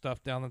take your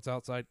stuff down that's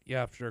outside?"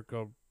 "Yeah, sure,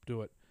 go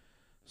do it."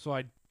 So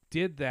I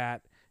did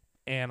that,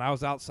 and I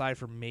was outside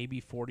for maybe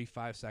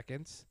 45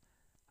 seconds.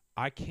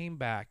 I came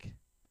back,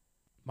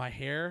 my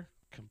hair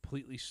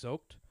completely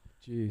soaked,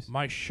 Jeez.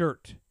 my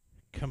shirt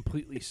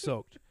completely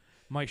soaked,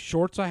 my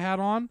shorts I had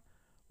on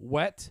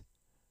wet,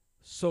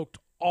 soaked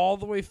all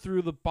the way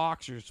through the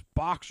boxers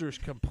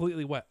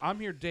completely wet. I'm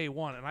here day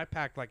one, and I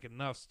packed like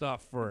enough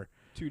stuff for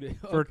 2 days.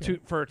 for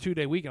a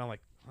 2-day weekend. I'm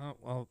like, oh,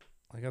 well,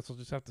 I guess I'll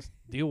just have to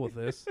deal with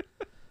this.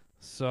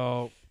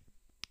 So,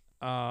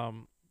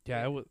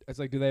 yeah, it was. It's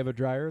like, do they have a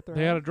dryer at their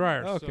They had a house?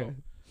 dryer. Okay.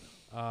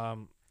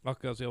 So,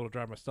 luckily I was able to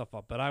dry my stuff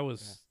up. But I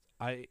was,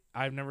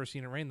 I've never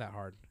seen it rain that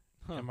hard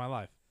in my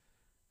life,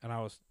 and I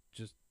was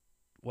just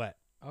wet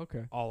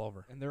Okay. all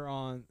over. And they're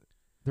on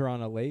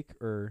a lake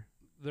or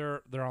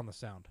They're on the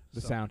Sound.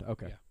 the So, Sound.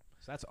 Okay. yeah.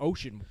 So that's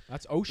ocean.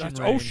 That's ocean.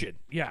 That's rain. ocean.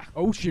 Yeah.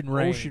 Ocean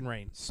rain. Ocean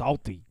rain.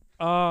 Salty.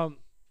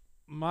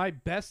 My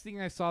best thing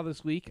I saw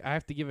this week, I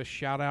have to give a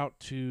shout out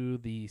to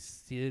the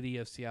City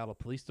of Seattle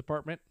Police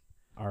Department.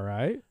 All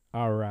right.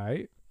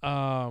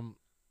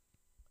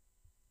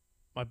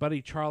 My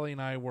buddy Charlie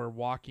and I were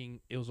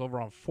walking. It was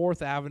over on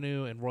 4th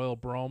Avenue in Royal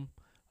Brome.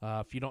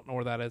 If you don't know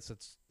where that is,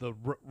 it's the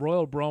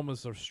Royal Brome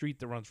is a street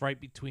that runs right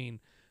between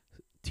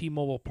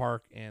T-Mobile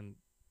Park and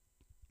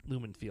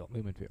Lumen Field.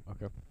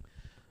 Okay.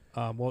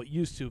 Well, it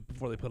used to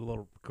before they put a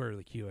little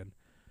curly Q in.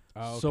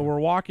 Oh, So we're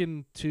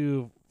walking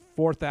to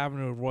 4th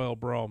Avenue Royal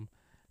Brome,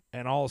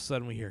 and all of a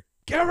sudden we hear,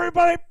 "Get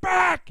everybody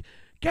back!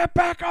 Get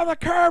back on the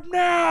curb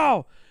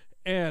now!"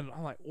 And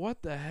I'm like,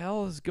 what the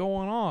hell is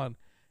going on?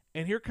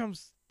 And here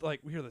comes,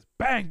 like, we hear this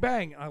bang,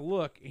 bang. And I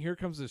look, and here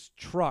comes this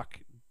truck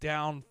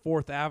down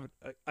 4th Avenue.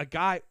 A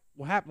guy,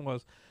 what happened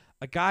was,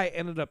 a guy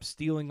ended up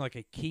stealing, like,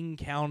 a King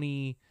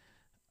County,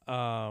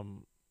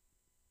 like,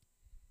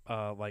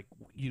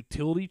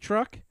 utility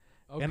truck.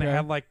 Okay. And it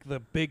had, like, the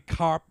big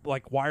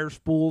like, wire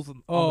spools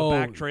on the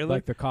back trailer.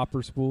 like the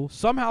copper spools.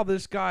 Somehow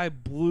this guy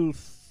blew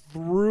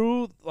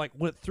through, like,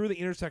 went through the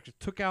intersection,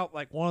 took out,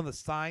 like, one of the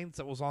signs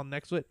that was on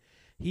next to it.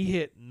 He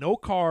hit no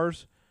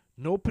cars,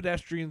 no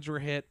pedestrians were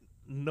hit,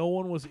 no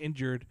one was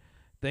injured,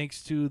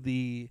 thanks to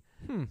the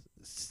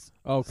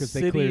Because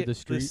they cleared the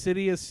street. The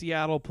city of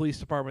Seattle Police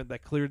Department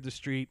that cleared the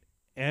street,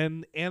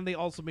 and they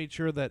also made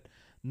sure that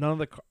none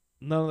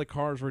of the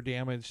cars were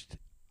damaged.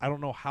 I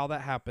don't know how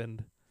that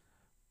happened,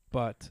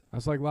 but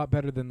That's like a lot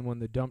better than when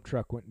the dump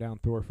truck went down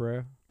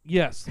Thorfraya.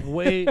 yes, the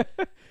way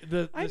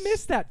I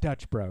miss that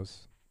Dutch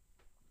Bros.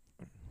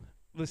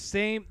 the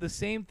same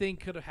thing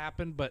could have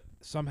happened, but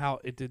somehow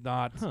it did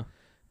not. Huh.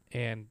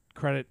 And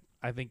credit,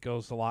 I think,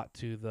 goes a lot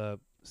to the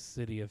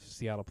city of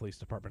Seattle Police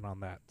Department on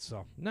that.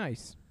 So,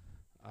 Nice.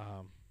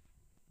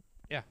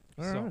 yeah.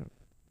 All so,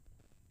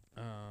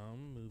 right.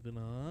 moving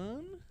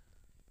on.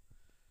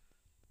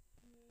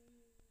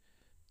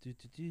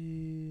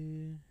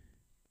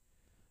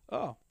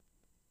 Oh.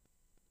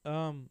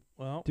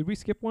 Well. Did we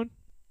skip one?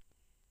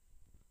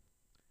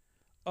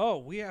 Oh,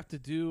 we have to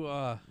do.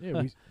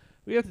 Yeah,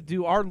 we have to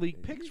do our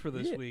league picks for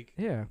this week.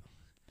 Yeah.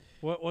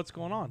 What's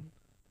going on?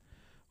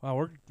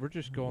 Wow, we're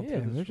just going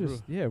Yeah, through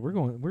this. we're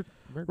going.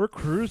 We're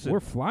cruising. We're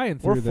flying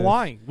through. We're this.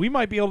 flying. We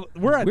might be able.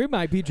 We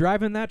might be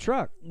driving that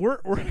truck. We're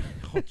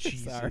oh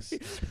Jesus.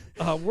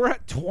 We're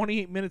at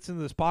 28 minutes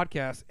into this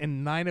podcast,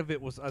 and 9 of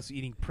it was us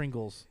eating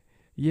Pringles.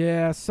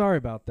 Yeah, sorry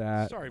about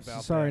that. Sorry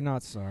about Sorry, that.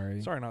 not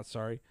sorry. Sorry, not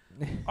sorry.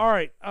 All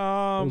right.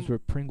 Those were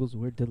Pringles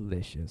were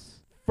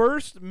delicious.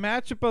 First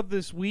matchup of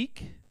this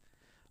week.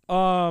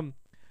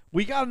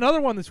 We got another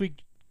one this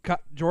week,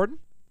 Jordan.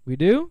 We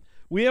do?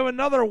 We have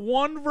another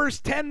 1 versus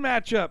 10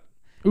 matchup.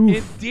 Oof.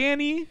 In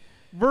Danny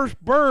versus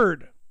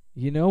Bird.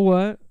 You know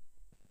what?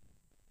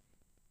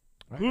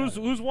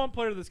 Who's one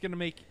player that's going to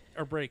make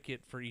or break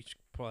it for each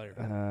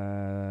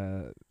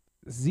player?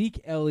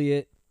 Zeke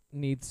Elliott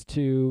needs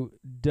to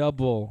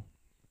double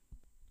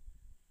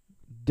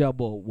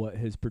what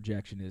his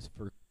projection is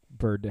for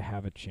Bird to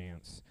have a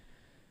chance.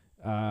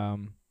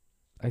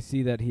 I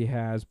see that he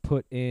has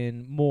put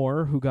in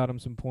Moore, who got him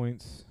some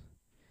points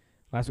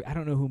last week. I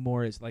don't know who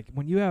Moore is. Like,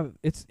 when you have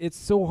it's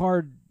so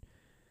hard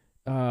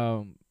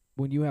when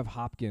you have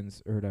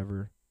Hopkins or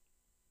whatever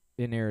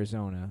in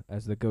Arizona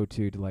as the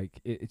go-to to, like,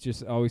 it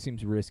just always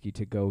seems risky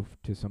to go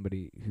to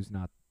somebody who's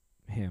not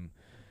him.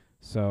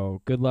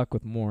 So good luck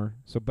with Moore.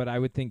 But I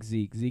would think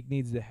Zeke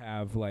needs to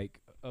have,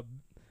 like,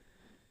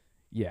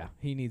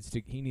 he needs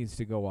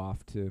to go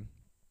off to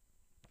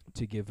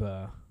give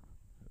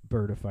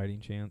Bird a fighting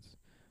chance.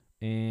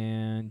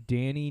 And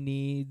Danny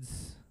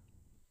needs.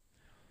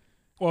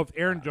 Well, if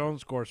Aaron Jones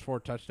scores 4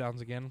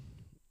 touchdowns again.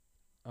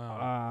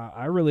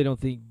 I really don't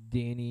think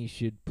Danny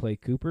should play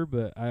Cooper,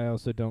 but I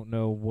also don't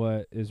know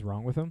what is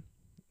wrong with him.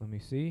 Let me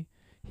see.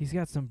 He's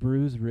got some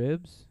bruised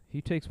ribs.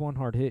 He takes one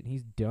hard hit and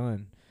he's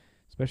done.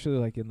 Especially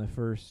like in the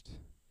first.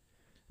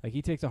 Like,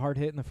 he takes a hard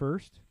hit in the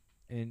first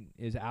and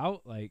is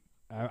out. Like,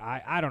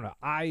 I don't know.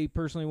 I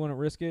personally wouldn't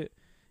risk it,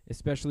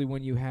 especially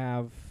when you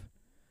have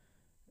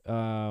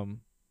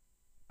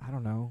I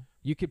don't know.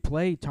 You could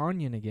play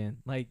Tanyan again.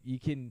 Like, you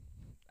can.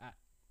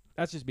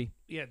 That's just me.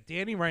 Yeah,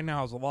 Danny right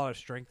now has a lot of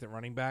strength at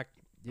running back.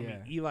 I Yeah.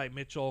 mean, Eli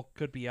Mitchell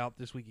could be out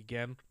this week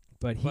again.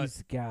 But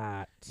he's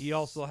got. He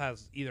also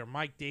has either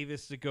Mike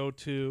Davis to go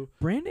to,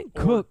 Brandon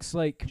or Cooks,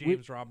 like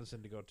James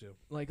Robinson to go to.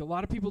 like a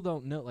lot of people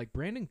don't know. Like,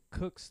 Brandon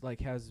Cooks,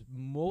 like, has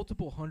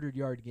multiple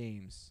 100-yard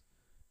games.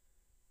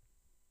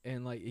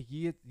 And, like,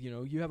 you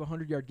have a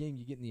 100-yard game,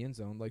 you get in the end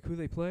zone. Like, who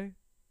they play?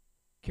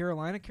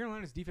 Carolina.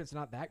 Carolina's defense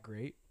not that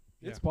great.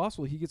 It's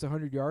possible he gets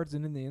 100 yards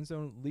and in the end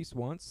zone at least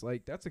once.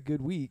 Like, that's a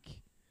good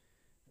week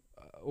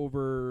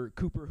over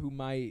Cooper, who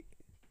might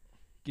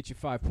get you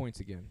 5 points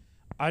again.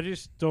 I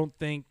just don't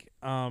think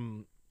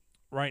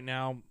right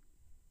now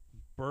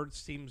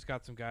Bird's team's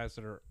got some guys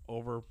that are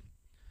over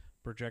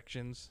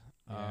projections.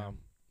 Yeah.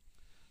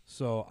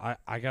 So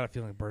I got a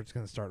feeling Bird's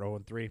going to start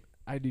 0-3.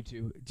 I do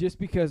too. Just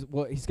because,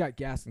 well, he's got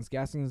Gaskins.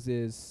 Gaskins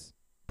is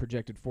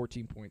projected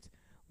 14 points.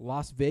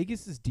 Las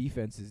Vegas's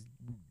defense is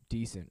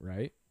decent,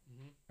 right?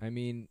 I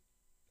mean,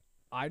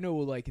 I know,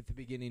 like, at the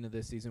beginning of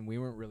this season, we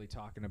weren't really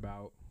talking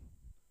about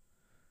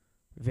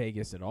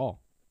Vegas at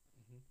all.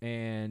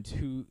 And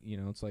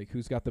it's like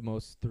who's got the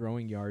most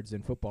throwing yards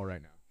in football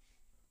right now?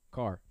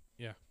 Carr.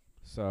 Yeah.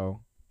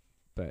 So,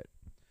 but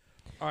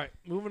All right,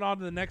 moving on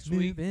to the next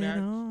week. moving Matt,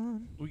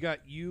 on. we got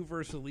you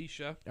versus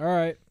Alicia. All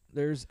right,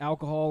 there's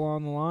alcohol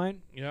on the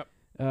line. Yep.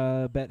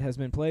 Bet has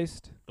been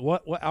placed.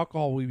 What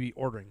alcohol will we be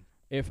ordering?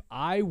 If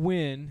I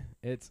win,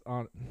 it's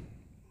gonna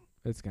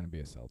be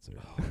a seltzer.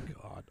 Oh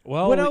God.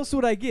 Well, What else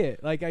would I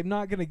get? Like, I'm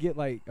not gonna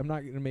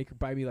make her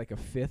buy me like a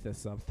fifth of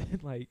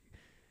something. Like,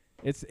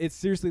 it's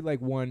seriously like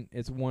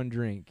it's one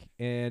drink,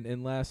 and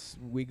unless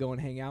we go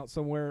and hang out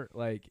somewhere,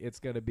 like it's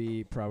gonna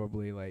be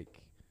probably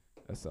like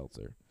a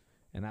seltzer,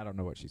 and I don't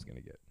know what she's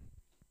gonna get.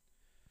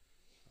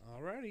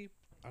 Alrighty.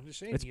 I'm just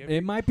saying.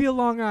 It might be a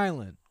Long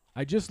Island.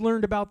 I just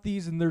learned about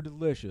these, and they're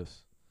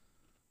delicious.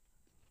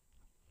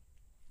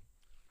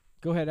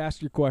 Go ahead,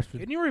 ask your question.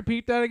 Can you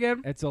repeat that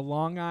again? It's a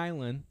Long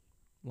Island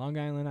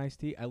iced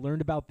tea. I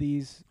learned about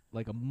these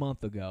like a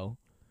month ago,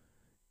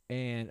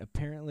 and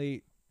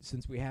apparently,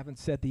 since we haven't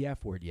said the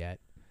F word yet,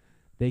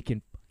 they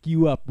can fuck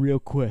you up real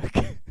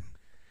quick.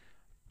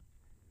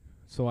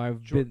 So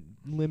I've been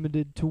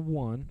limited to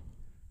one.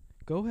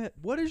 Go ahead.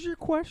 What is your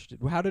question?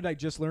 How did I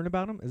just learn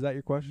about them? Is that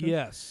your question?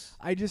 Yes.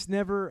 I've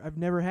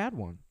never had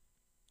one.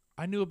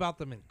 I knew about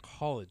them in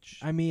college.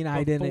 I mean,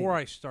 I didn't. Before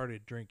I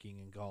started drinking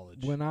in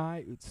college.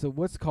 So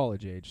what's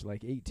college age?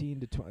 Like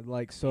 18 to 20?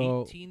 Like,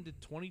 so 18 to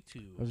 22.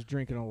 I was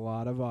drinking a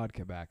lot of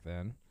vodka back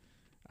then.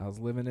 I was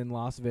living in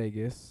Las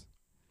Vegas,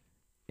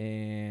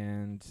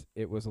 and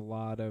it was a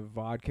lot of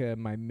vodka.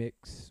 My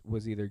mix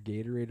was either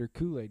Gatorade or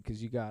Kool-Aid,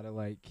 because you gotta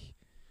like.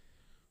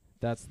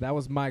 That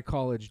was my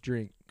college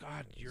drink.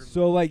 God, you're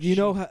so like cheap.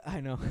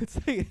 I know it's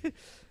like,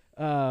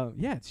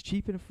 yeah, it's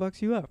cheap and it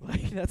fucks you up.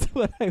 Like that's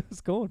what I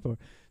was going for.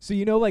 So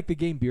like the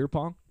game beer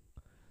pong.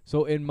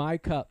 So in my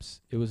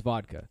cups it was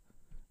vodka,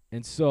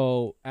 and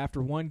so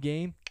after one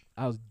game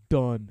I was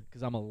done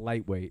because I'm a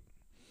lightweight.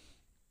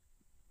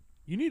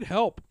 You need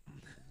help.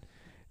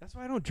 That's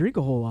why I don't drink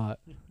a whole lot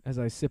as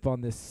I sip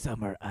on this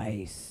summer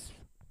ice.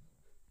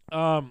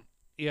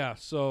 Yeah.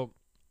 So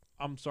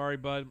I'm sorry,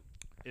 bud.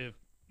 If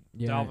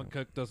Dalvin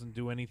Cook doesn't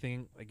do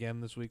anything again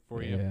this week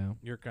for you,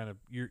 you're kind of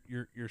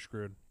you're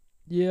screwed.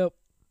 Yep.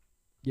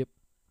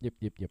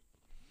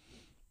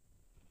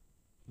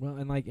 Well,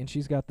 and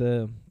she's got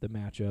the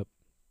matchup,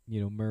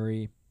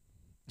 Murray.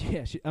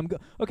 Yeah,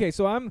 okay.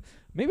 So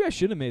maybe I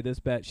should have made this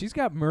bet. She's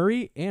got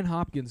Murray and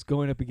Hopkins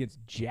going up against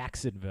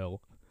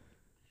Jacksonville.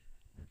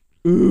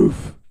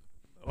 Oof.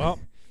 Well,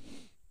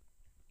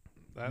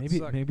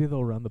 maybe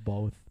they'll run the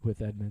ball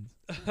with Edmonds.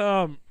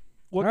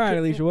 All right,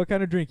 Alicia, what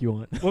kind of drink you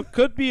want? What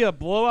could be a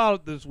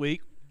blowout this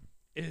week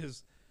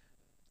is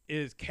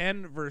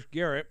Ken versus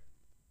Garrett.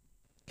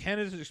 Ken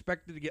is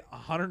expected to get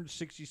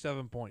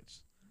 167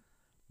 points.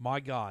 My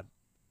God.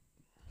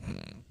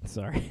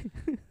 Sorry.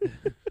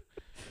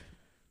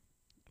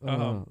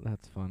 Oh,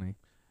 that's funny.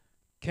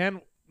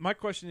 Ken, my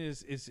question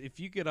is if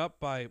you get up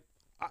by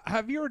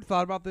have you ever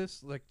thought about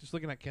this? Like just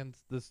looking at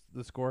Ken's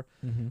the score.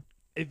 Mm-hmm.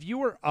 If you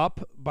were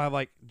up by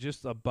like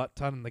just a butt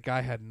ton and the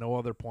guy had no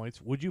other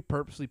points, would you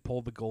purposely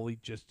pull the goalie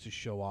just to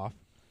show off?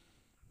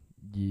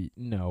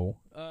 No.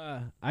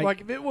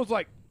 Like if it was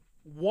like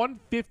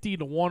 150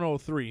 to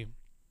 103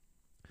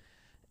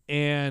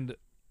 and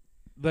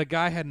the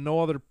guy had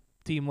no other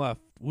team left,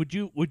 would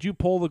you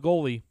pull the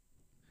goalie?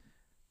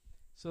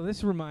 So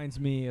this reminds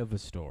me of a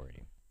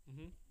story.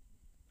 Mm-hmm.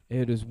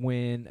 It is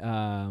when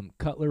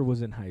Cutler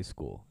was in high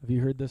school. Have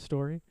you heard this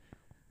story?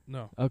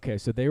 No. Okay,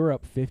 so they were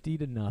up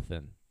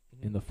 50-0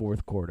 in the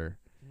fourth quarter,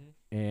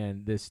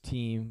 and this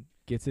team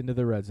gets into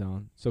the red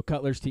zone. So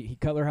Cutler's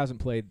Cutler hasn't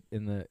played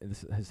in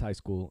his high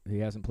school. He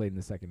hasn't played in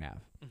the second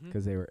half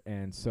because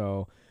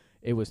so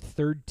it was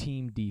third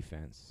team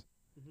defense,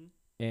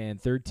 and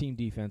third team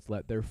defense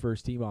let their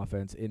first team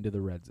offense into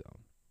the red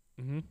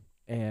zone,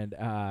 and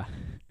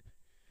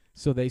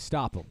so they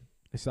stop them.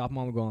 They stop them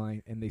on the goal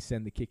line, and they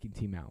send the kicking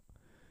team out.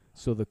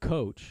 So the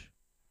coach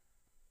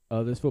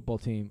of this football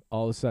team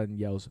all of a sudden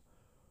yells,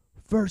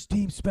 "First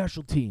team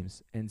special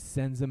teams," and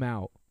sends them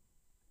out.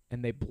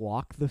 And they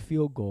block the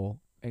field goal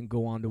and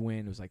go on to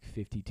win. It was like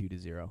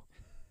 52-0.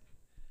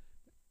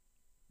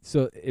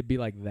 So it'd be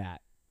like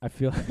that. I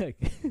feel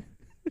like.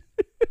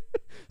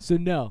 So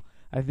no,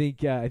 I think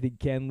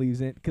Ken leaves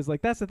in because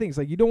like that's the thing. It's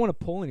like you don't want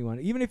to pull anyone,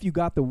 even if you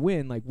got the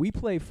win. Like we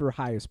play for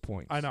highest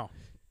points. I know.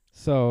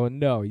 So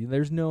no,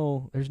 there's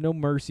no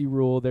mercy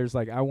rule. There's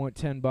like I want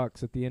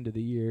 $10 at the end of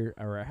the year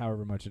or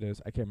however much it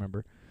is. I can't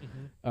remember.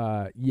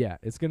 Yeah,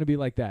 it's gonna be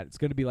like that. It's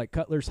gonna be like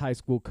Cutler's high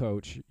school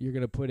coach. You're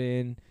gonna put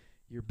in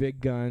your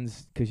big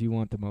guns because you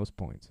want the most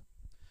points.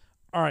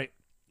 All right,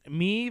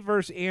 me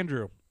versus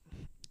Andrew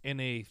in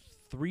a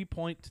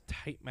 3-point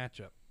tight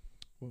matchup.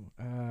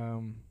 I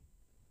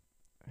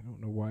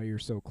don't know why you're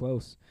so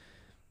close.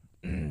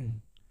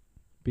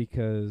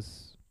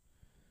 Because.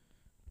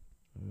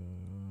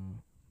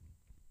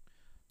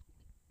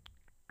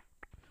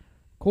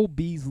 Cole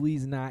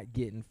Beasley's not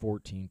getting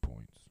 14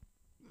 points.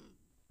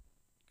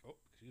 Oh,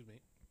 excuse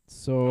me.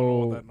 So I don't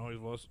know what that noise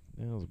was.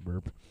 That was a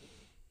burp.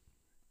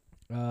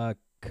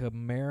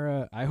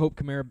 Kamara, I hope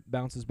Kamara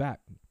bounces back.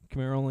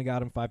 Kamara only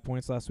got him 5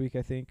 points last week,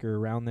 I think, or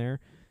around there,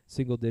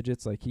 single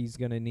digits. Like, he's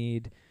going to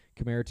need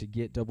Kamara to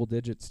get double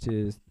digits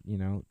to,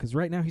 because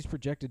right now he's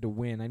projected to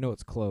win. I know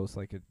it's close,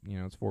 like,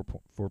 it's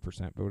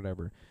 4%, but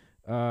whatever.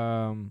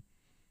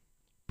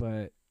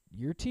 But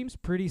your team's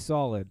pretty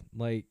solid.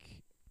 Like,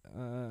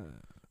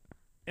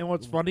 And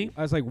what's funny?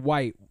 I was like,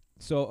 White.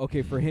 So,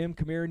 okay, for him,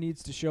 Kamara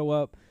needs to show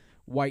up.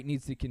 White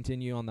needs to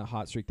continue on the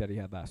hot streak that he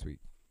had last week.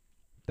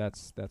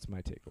 That's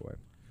my takeaway.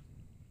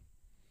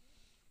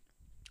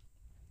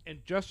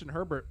 And Justin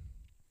Herbert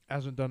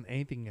hasn't done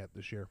anything yet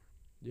this year.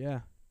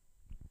 Yeah.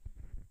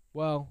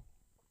 Well,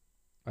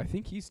 I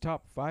think he's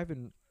top 5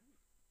 in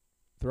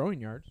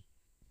throwing yards.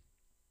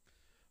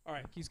 All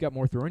right. He's got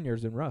more throwing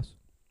yards than Russ.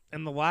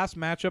 In the last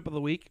matchup of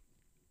the week,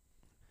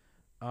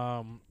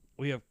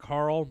 we have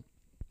Carl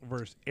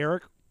versus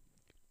Eric.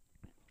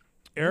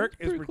 Eric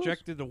is pretty close.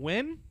 projected to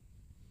win.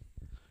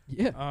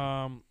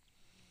 Yeah.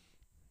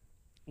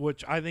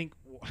 Which I think,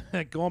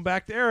 going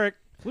back to Eric,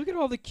 Look at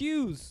all the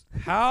cues.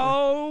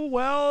 how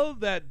well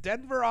that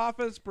Denver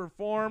offense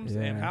performs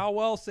and Yeah. how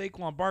well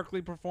Saquon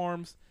Barkley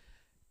performs.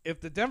 If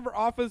the Denver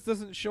offense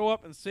doesn't show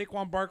up and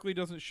Saquon Barkley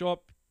doesn't show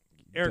up,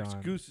 Eric's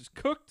Done. goose is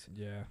cooked.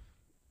 Yeah.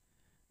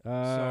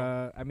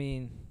 So- I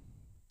mean,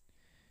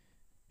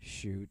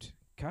 shoot.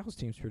 Kyle's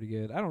team's pretty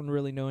good. I don't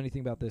really know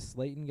anything about this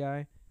Slayton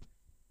guy.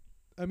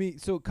 I mean,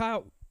 so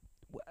Kyle,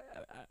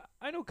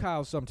 I know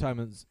Kyle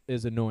sometimes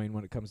is annoying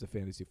when it comes to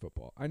fantasy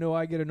football. I know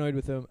I get annoyed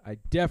with him. I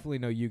definitely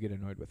know you get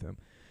annoyed with him.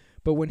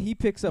 But when he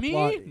picks up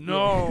Me?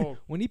 No.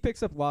 when he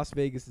picks up Las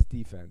Vegas'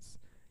 defense,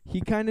 he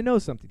kind of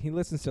knows something. He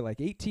listens to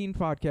like 18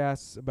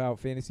 podcasts about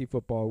fantasy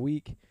football a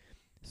week.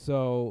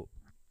 So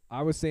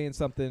I was saying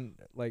something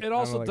like, It I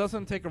also don't know, like,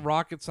 doesn't take a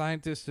rocket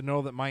scientist to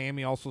know that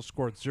Miami also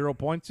scored 0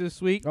 points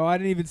this week. Oh, I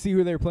didn't even see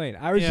who they were playing.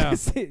 I was Yeah.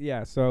 just saying,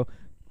 yeah. So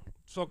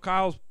So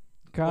Kyle's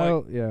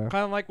Kyle, yeah.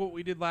 kind of like what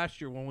we did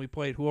last year when we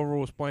played whoever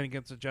was playing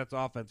against the Jets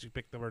offense. You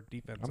picked their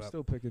defense I'm up.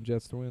 still picking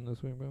Jets to win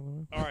this week, by the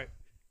way. All right.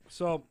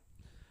 So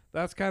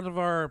that's kind of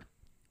our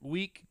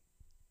week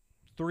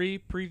 3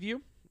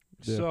 preview.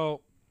 Yeah.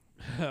 So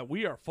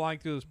we are flying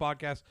through this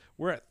podcast.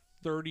 We're at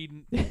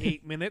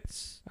 38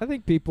 minutes. I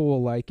think people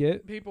will like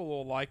it. People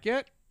will like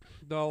it.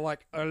 They'll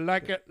like it a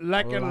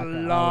Like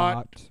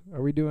lot.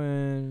 Are we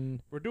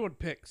doing We're doing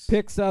picks.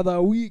 picks of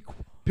the week?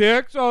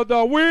 Picks of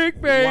the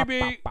week,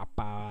 baby.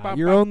 Wah-pa-pa-pa.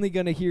 You're only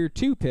gonna hear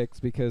 2 picks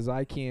because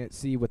I can't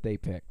see what they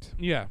picked.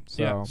 Yeah.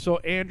 Yeah. So- So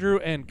Andrew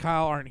and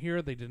Kyle aren't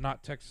here. They did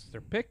not text us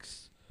their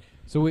picks.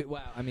 So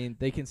I mean,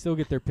 they can still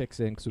get their picks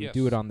in because we Yes.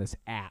 do it on this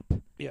app.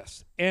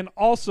 Yes. And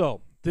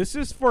also, this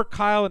is for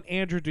Kyle and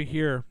Andrew to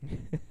hear.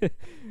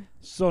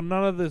 So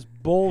none of this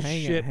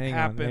bullshit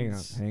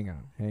happens. Hang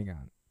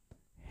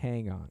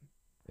on.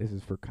 This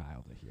is for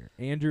Kyle to hear.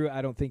 Andrew,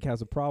 I don't think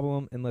has a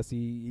problem unless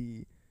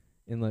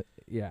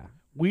yeah.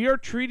 We are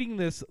treating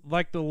this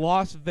like the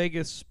Las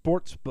Vegas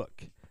sports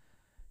book.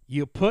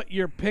 You put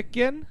your pick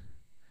in,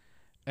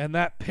 and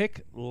that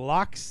pick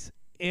locks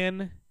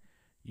in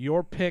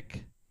your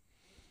pick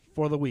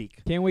for the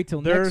week. Can't wait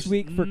till There's next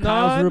week for none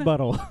Kyle's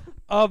rebuttal.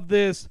 Of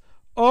this,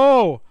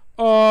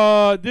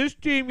 this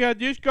team had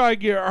this guy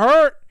get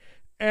hurt,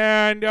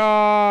 and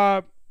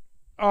I'm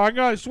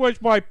going to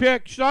switch my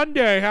pick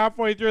Sunday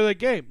halfway through the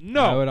game. I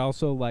No, would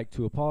also like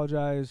to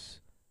apologize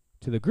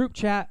to the group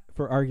chat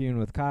for arguing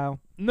with Kyle.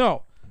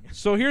 no.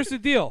 So here's the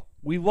deal.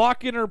 We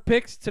lock in our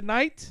picks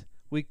tonight.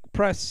 We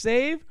press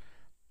save.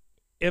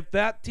 If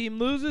that team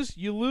loses,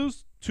 you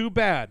lose. Too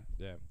bad.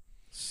 Yeah.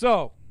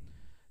 So,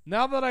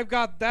 now that I've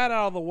got that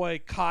out of the way,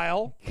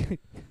 Kyle,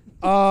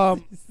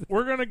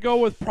 we're going to go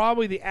with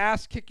probably the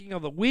ass kicking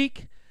of the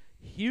week.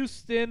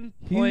 Houston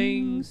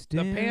playing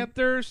Houston. the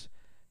Panthers.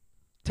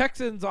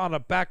 Texans on a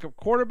backup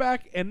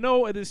quarterback. And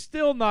no, it is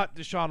still not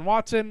Deshaun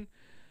Watson.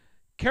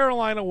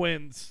 Carolina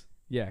wins.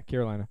 Yeah,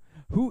 Carolina.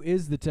 Who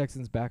is the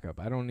Texans' backup?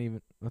 I don't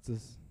even. What's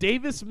this?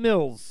 Davis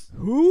Mills.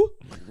 Who?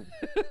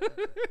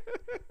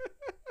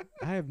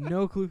 I have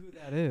no clue who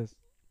that is.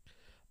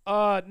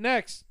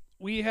 Next,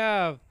 we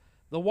have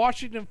the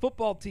Washington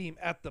football team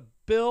at the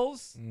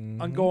Bills. I'm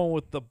Mhm. going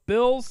with the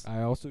Bills.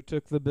 I also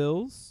took the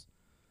Bills.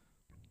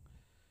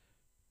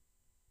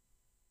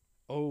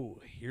 Oh,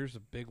 here's a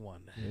big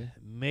one. Yeah.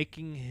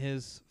 Making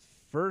his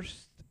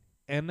first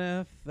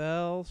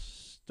NFL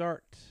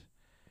start.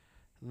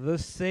 The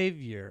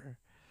savior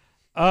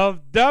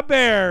of the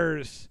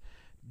Bears,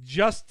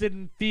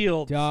 Justin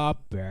Fields, Da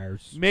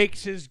Bears.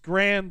 makes his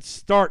grand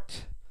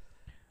start.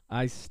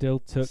 I still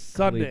took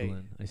Sunday.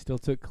 Cleveland. I still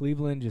took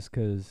Cleveland just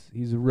because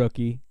he's a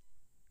rookie.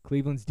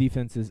 Cleveland's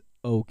defense is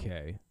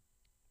okay.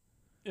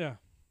 Yeah.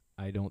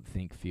 I don't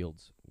think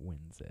Fields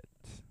wins it.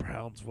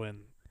 Browns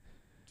win.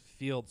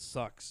 Fields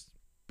sucks.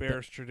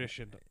 Bears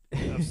tradition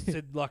of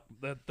Sid Luck.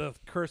 The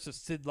curse of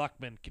Sid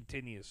Luckman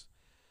continues.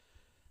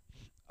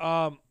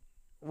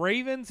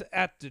 Ravens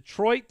at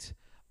Detroit.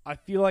 I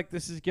feel like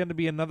this is going to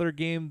be another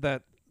game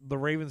that the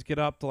Ravens get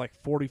up to like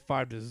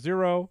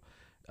 45-0.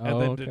 And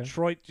then okay.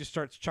 Detroit just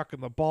starts chucking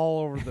the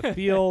ball over the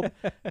field.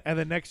 And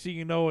the next thing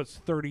you know, it's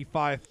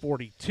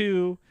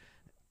 35-42.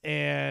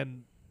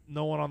 and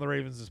no one on the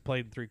Ravens has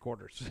played in 3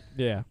 quarters.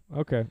 Yeah.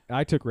 Okay.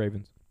 I took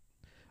Ravens.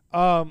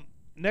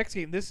 Next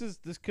game. This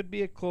could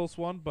be a close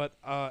one, but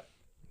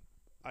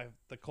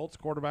the Colts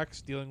quarterback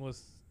is dealing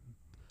with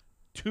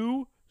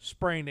 2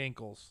 sprained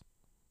ankles.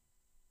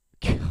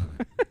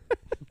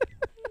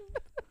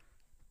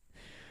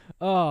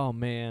 Oh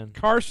man.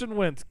 Carson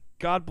Wentz,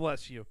 God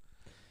bless you.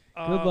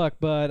 Good luck,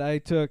 bud. I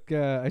took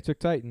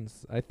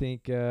Titans. I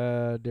think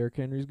Derrick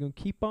Henry's gonna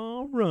keep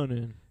on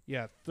running.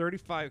 Yeah,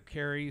 35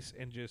 carries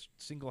and just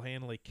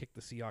single-handedly kicked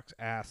the Seahawks'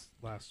 ass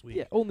last week.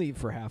 Yeah, only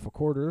for half a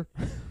quarter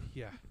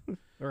Yeah.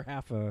 or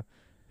half a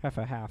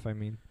half. I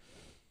mean,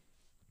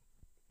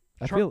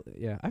 I Char-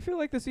 feel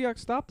like the Seahawks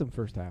stopped them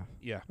first half.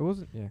 Yeah. It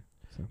wasn't. Yeah.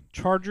 So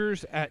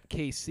Chargers at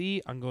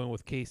KC. I'm going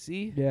with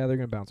KC. yeah, they're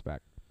gonna bounce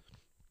back.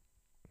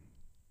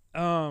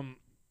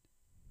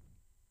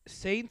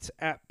 Saints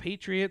at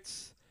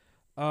Patriots.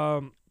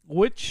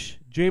 Which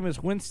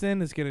Jameis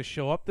Winston is going to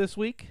show up this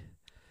week?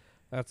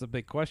 That's a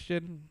big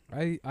question.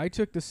 I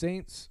took the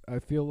Saints. I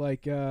feel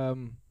like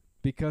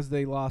because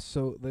they lost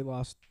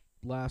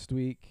last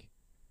week.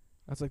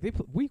 I was like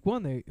week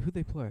 1 who'd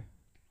they play?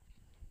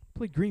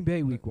 Played Green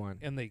Bay week 1.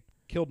 And they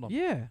killed them.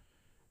 Yeah.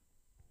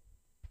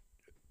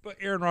 But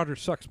Aaron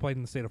Rodgers sucks playing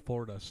in the state of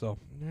Florida, so.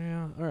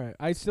 Yeah, all right.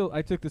 I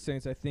took the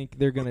Saints. I think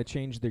they're going to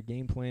change their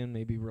game plan,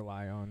 maybe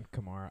rely on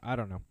Kamara. I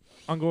don't know.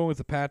 I'm going with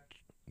the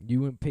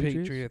You went Patriots?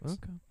 Patriots.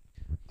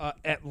 Okay.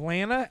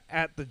 Atlanta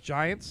at the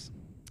Giants.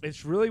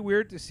 It's really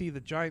weird to see the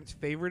Giants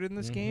favored in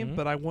this game, Mhm.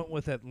 but I went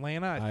with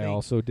Atlanta. I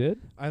also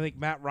did. I think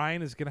Matt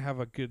Ryan is going to have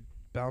a good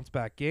bounce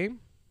back game.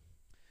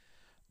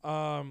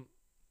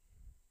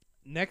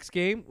 Next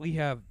game, we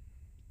have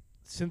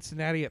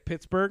Cincinnati at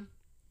Pittsburgh.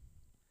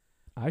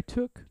 I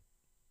took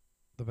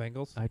The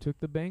Bengals.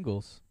 the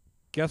Bengals.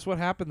 Guess what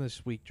happened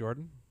this week,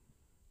 Jordan?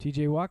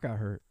 TJ Watt got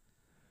hurt.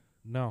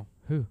 No.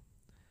 Who?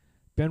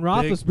 Ben Big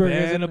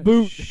Roethlisberger's in a Ben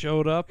boot.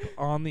 Showed up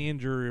on the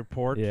injury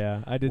report.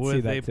 Yeah, I did see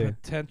with that a too.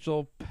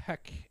 potential pec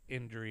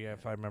injury,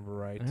 if I remember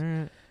right. All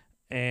right.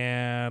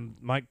 And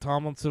Mike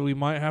Tomlin said we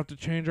might have to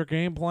change our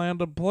game plan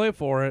to play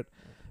for it.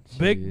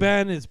 Big Jeez.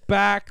 Ben is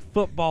back.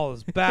 Football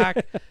is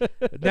back.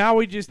 Now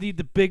we just need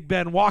the Big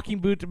Ben walking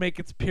boot to make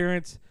its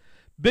appearance.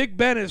 Big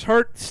Ben is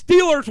hurt.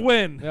 Steelers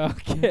win.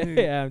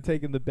 Okay, yeah, I'm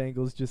taking the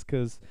Bengals just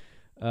because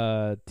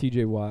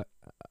TJ Watt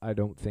I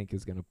don't think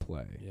is going to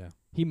play. Yeah.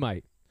 He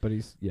might, but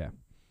he's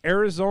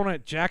Arizona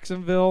at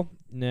Jacksonville.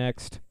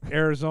 next.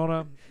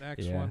 Arizona,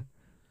 next Yeah.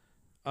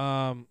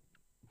 one.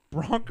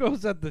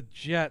 Broncos at the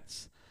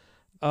Jets.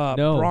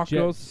 No,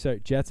 Broncos.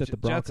 Jets at the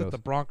Broncos. Jets at the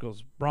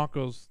Broncos.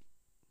 Broncos,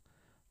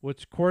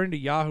 which according to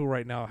Yahoo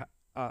right now,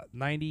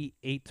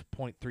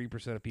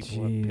 98.3% of people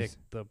Jeez. have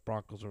picked the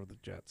Broncos over the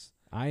Jets.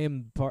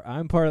 I'm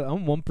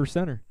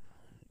 1%er.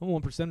 I'm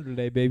 1%er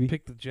today, baby.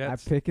 Pick the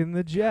Jets. I'm picking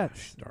the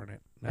Jets. Gosh, darn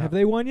it. Have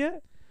they won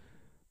yet?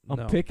 I'm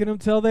No. picking them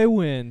till they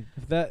win.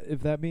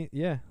 If that means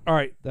All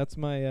right. that's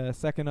my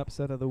second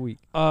upset of the week.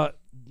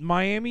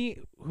 Miami,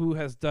 who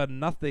has done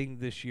nothing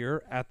this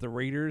year at the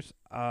Raiders.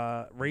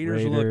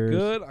 Raiders look Raiders.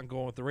 good. I'm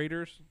going with the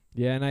Raiders.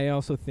 Yeah, and I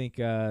also think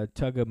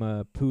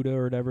Tugamaputa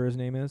or whatever his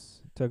name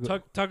is.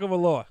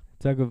 Tagovailoa.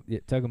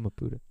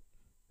 Tugamaputa.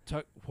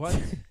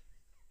 What?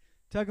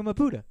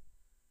 Tugamaputa.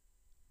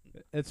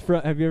 It's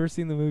from. Have you ever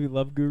seen the movie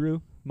Love Guru?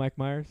 Mike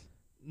Myers.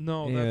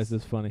 No, yeah, that's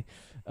this is funny.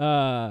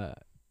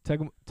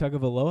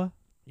 Tugavailoa.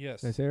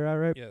 yes. Did I say it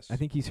right? Yes. I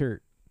think he's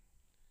hurt.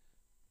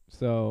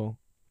 So,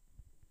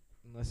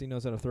 unless he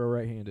knows how to throw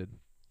right-handed,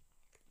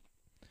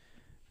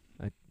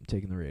 I'm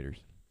taking the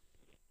Raiders.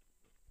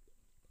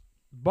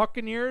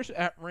 Buccaneers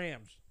at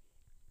Rams.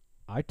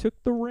 I took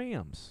the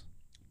Rams.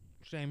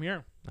 Same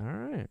here. All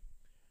right.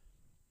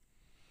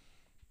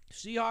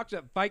 Seahawks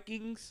at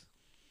Vikings.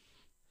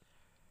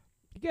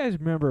 You guys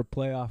remember a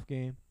playoff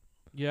game?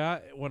 Yeah,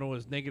 when it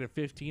was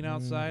 -15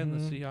 outside and the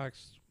Mhm.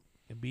 Seahawks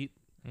beat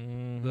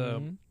Mm-hmm.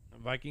 the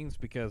Vikings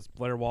because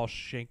Blair Walsh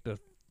shanked a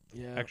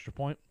yeah. extra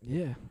point.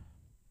 Yeah.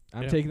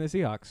 I'm Yeah. taking the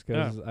Seahawks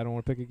because I don't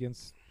want to pick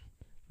against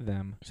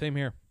them. Same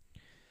here.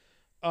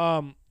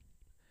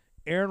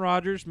 Aaron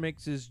Rodgers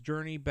makes his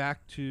journey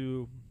back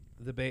to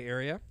the Bay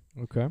Area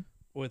Okay.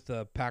 with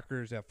the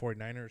Packers at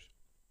 49ers.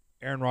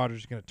 Aaron Rodgers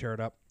is going to tear it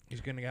up.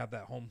 He's going to have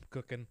that home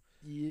cooking.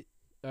 Yeah.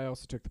 I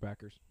also took the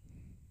Packers.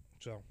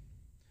 So,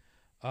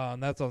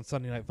 and that's on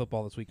Sunday Night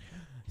Football this week.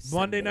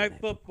 Monday Night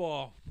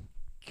Football.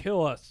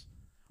 Kill us.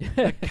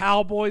 The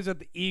Cowboys at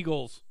the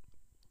Eagles.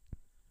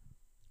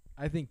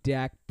 I think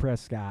Dak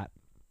Prescott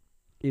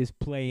is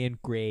playing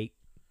great,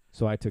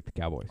 so I took the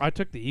Cowboys. I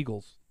took the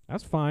Eagles.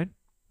 That's fine.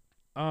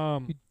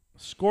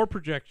 Score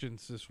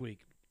projections this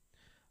week.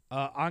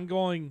 I'm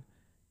going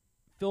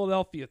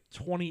Philadelphia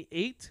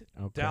 28,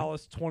 Okay.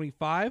 Dallas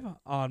 25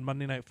 on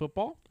Monday Night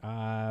Football.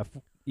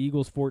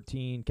 Eagles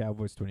 14,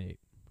 Cowboys 28.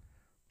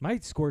 My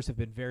scores have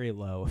been very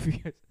low.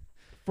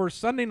 For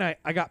Sunday night,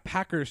 I got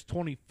Packers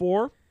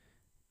 24.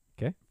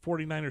 Okay.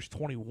 49ers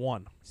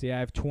 21. See, I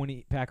have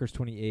Packers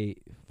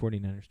 28,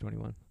 49ers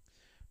 21.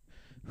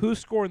 Who's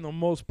scoring the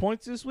most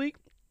points this week?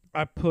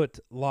 I put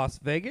Las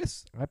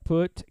Vegas. I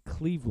put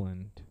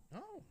Cleveland.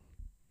 Oh.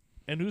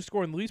 And who's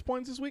scoring the least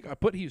points this week? I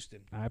put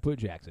Houston. I put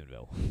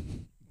Jacksonville.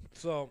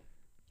 So,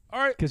 all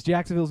right. Because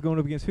Jacksonville's going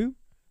up against who?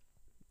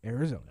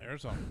 Arizona.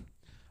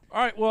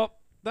 All right, well,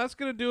 that's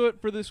going to do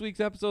it for this week's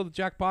episode of the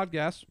Jack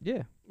Podcast.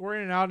 Yeah. We're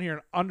in and out here in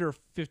under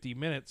 50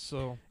 minutes,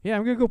 so Yeah,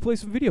 I'm going to go play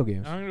some video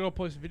games. I'm going to go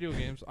play some video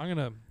games. I'm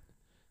going to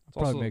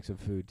Probably make some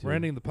food, too. We're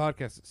ending the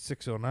podcast at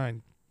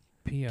 6:09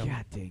 p.m.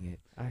 God dang it.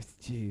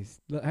 Jeez.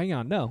 Hang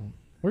on. No.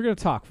 We're going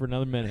to talk for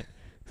another minute.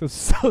 I'm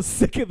so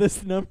sick of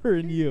this number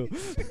and you.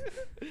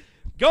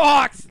 Go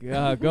Hawks!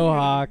 Go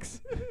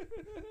Hawks.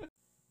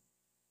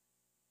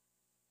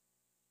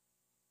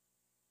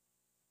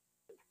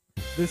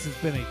 This has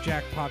been a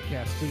Jack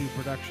Podcast studio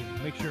production.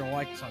 Make sure to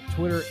like us on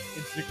Twitter,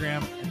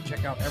 Instagram, and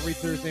check out every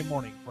Thursday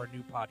morning for a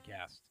new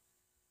podcast.